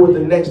 They can do it the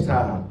next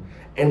time.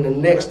 And the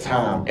next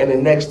time. And the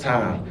next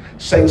time.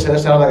 Satan said, that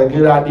sounds like a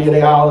good idea.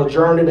 They all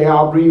adjourned. They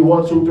all agree.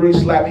 1, 2, 3,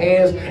 slap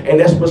hands. And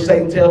that's what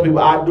Satan tells people.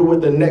 I do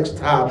it the next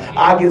time.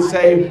 I get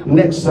saved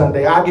next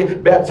Sunday. I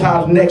get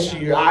baptized next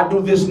year. I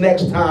do this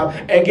next time.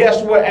 And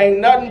guess what? Ain't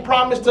nothing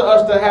promised to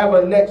us to have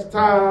a next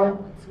time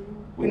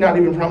We're not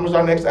even promised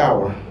our next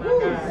hour,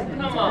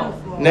 Come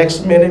on.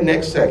 next minute,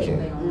 next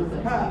second.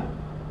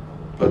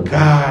 But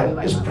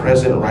God is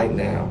present right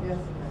now.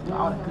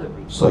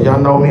 So y'all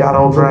know me, I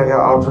don't drag out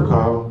altar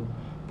call.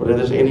 But if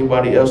there's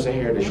anybody else in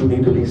here that you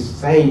need to be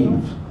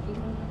saved,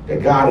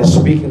 that God is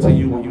speaking to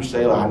you when you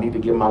say, I need to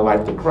give my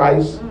life to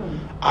Christ.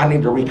 I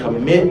need to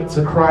recommit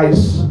to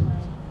Christ.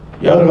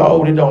 Young or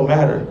old, it don't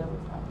matter.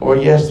 Or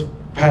yes,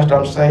 Pastor,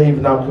 I'm saved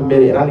and I'm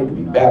committed and I need to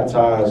be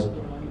baptized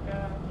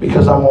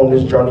because I'm on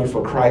this journey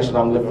for Christ and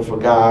I'm living for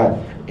God.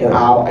 And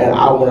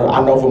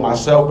I know for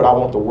myself, but I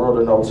want the world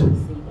to know too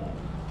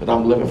that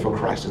I'm living for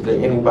Christ. Is there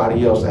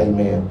anybody else?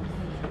 Amen.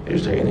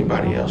 Is there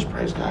anybody else?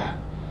 Praise God.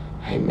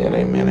 Amen,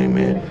 amen,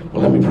 amen.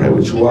 Well, let me pray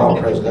with you all.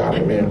 Praise God,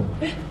 amen.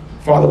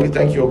 Father, we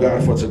thank you, oh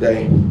God, for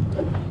today.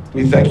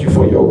 We thank you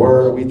for your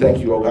word. We thank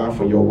you, oh God,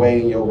 for your way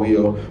and your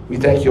will. We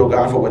thank you, oh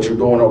God, for what you're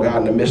doing, oh God,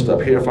 in the midst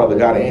up here, Father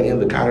God, and in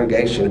the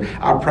congregation.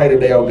 I pray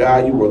today, oh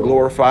God, you will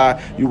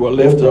glorify, you will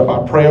lift up.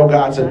 I pray, oh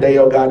God, today,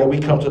 oh God, that we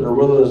come to the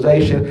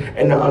realization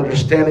and the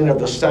understanding of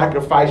the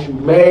sacrifice you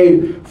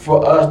made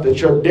for us,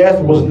 that your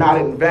death was not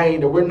in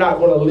vain, that we're not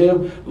going to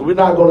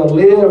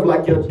live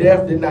like your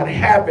death did not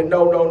happen.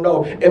 No, no,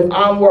 no. If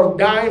I'm worth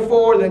dying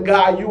for, then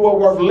God, you are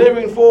worth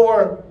living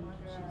for.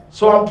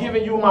 So I'm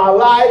giving you my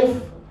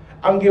life.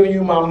 I'm giving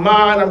you my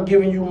mind. I'm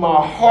giving you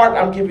my heart.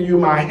 I'm giving you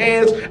my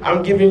hands.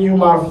 I'm giving you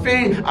my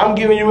feet. I'm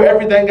giving you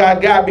everything I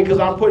got because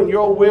I'm putting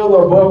your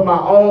will above my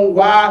own.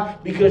 Why?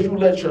 Because you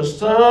let your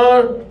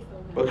son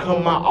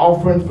become my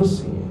offering for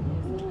sin.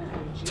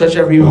 Touch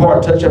every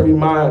heart. Touch every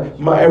mind.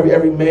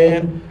 Every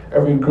man,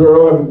 every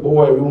girl, every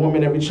boy, every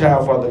woman, every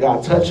child, Father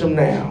God. Touch them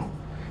now.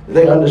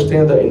 They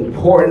understand the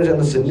importance and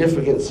the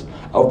significance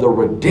of the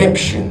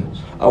redemption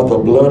of the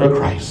blood of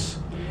Christ.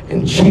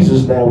 In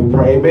Jesus' name we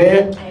pray,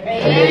 amen.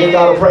 Amen. Give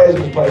God a praise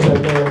in this place,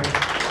 amen.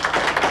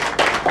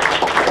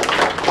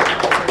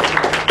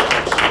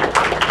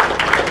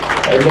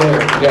 Amen.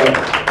 Yeah.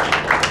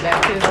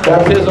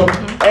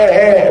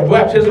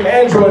 Baptism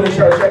and join the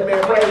church,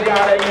 amen. Praise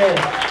God, amen.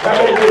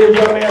 Now we'll give this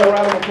young man a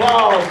round of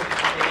applause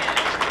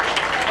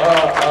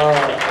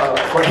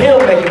for him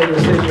making a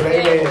decision,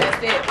 amen.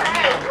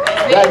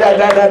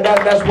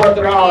 That's worth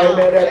it all,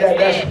 amen.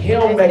 That's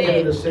him making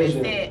a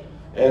decision.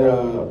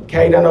 And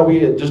Kate, I know we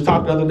had just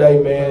talked the other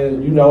day,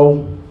 man. You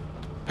know,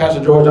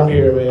 Pastor George, I'm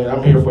here, man.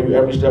 I'm here for you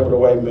every step of the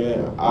way,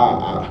 man.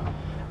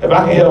 If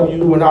I can help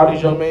you and all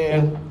these young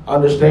men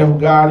understand who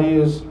God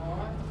is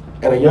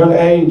at a young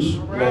age,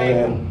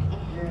 man,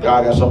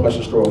 God got so much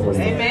in store for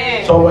you.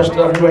 Amen. So much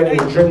stuff you ain't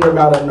even dreaming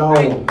about or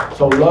known.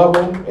 So love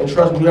Him and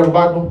trust Him. You have a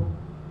Bible?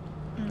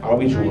 I'll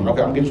get you one.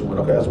 Okay, I'll get you one.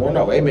 Okay, that's one.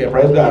 No, amen.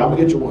 Praise God. I'm going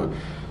to get you one.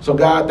 So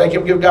God, thank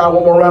you. Give God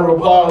one more round of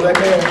applause.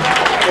 Amen.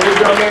 For this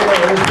young man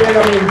and his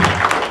family.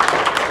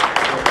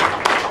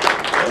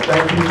 And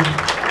thank you,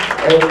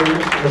 Avery,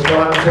 Ms.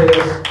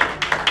 Montez,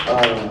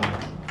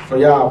 for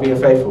y'all being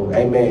faithful.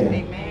 Amen.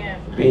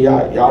 Amen. Being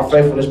y'all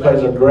faithfulness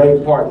plays a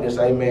great part in this.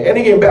 Amen. And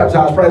he getting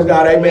baptized. Praise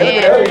God. Amen.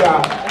 Look at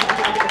God.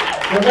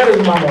 That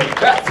is my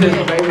baptism.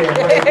 Amen.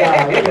 Praise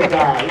God. Look at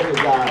God. Look at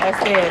God.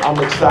 That's it. I'm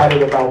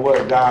excited about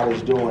what God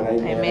is doing.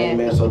 Amen.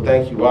 Amen. So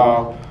thank you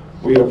all.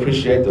 We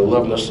appreciate the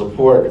love and the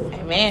support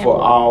for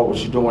all what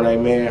you're doing.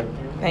 Amen.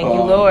 Thank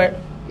you, Lord.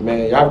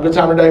 Man, y'all have a good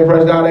time today.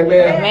 Praise God.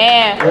 Amen.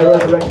 Amen.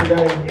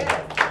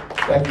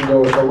 Thank you,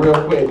 Lord. So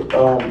real quick,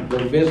 the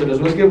visitors.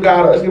 Let's give a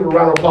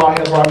round of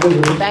applause for our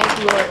visitors. Thank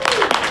you, Lord.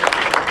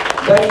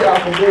 Thank y'all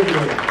for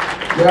visiting.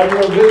 If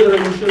you're a visitor,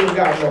 you should have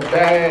gotten a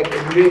bag.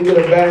 If you didn't get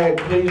a bag,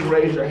 please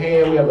raise your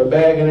hand. We have a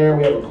bag in there.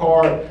 We have a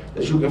card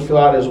that you can fill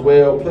out as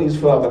well. Please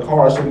fill out the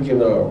card so we can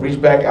reach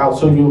back out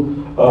to you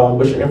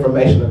with your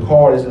information. The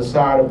card is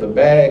inside of the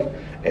bag.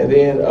 And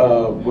then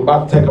we're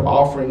about to take up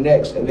offering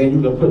next. And then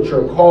you can put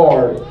your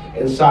card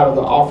inside of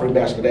the offering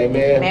basket.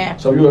 Amen. Amen.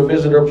 So if you're a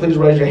visitor, please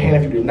raise your hand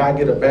if you did not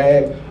get a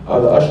bag.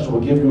 The ushers will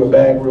give you a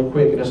bag real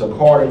quick. And there's a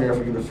card in there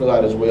for you to fill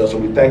out as well. So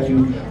we thank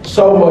you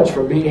so much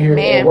for being here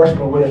and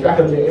worshiping with us. Y'all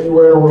could have been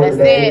anywhere in the world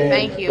today. Amen.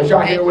 Thank you. But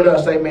y'all here with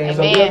us. Amen.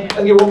 So let's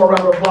give one more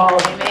round of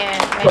applause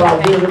for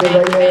our visitors.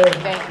 Amen.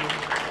 Thank you.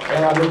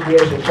 And our New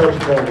Creation Church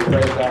family.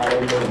 Praise God.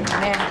 Amen.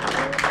 Amen.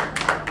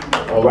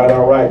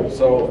 All right.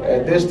 So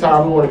at this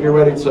time, we want to get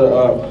ready to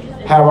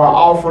have our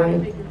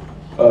offering.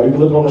 You can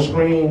look on the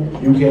screen.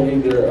 You can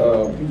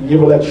either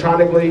give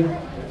electronically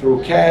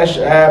through Cash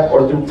App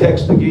or through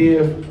text to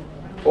give.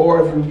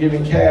 Or if you're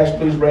giving cash,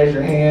 please raise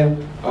your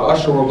hand.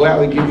 Usher will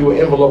gladly give you an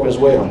envelope as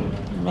well.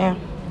 Amen.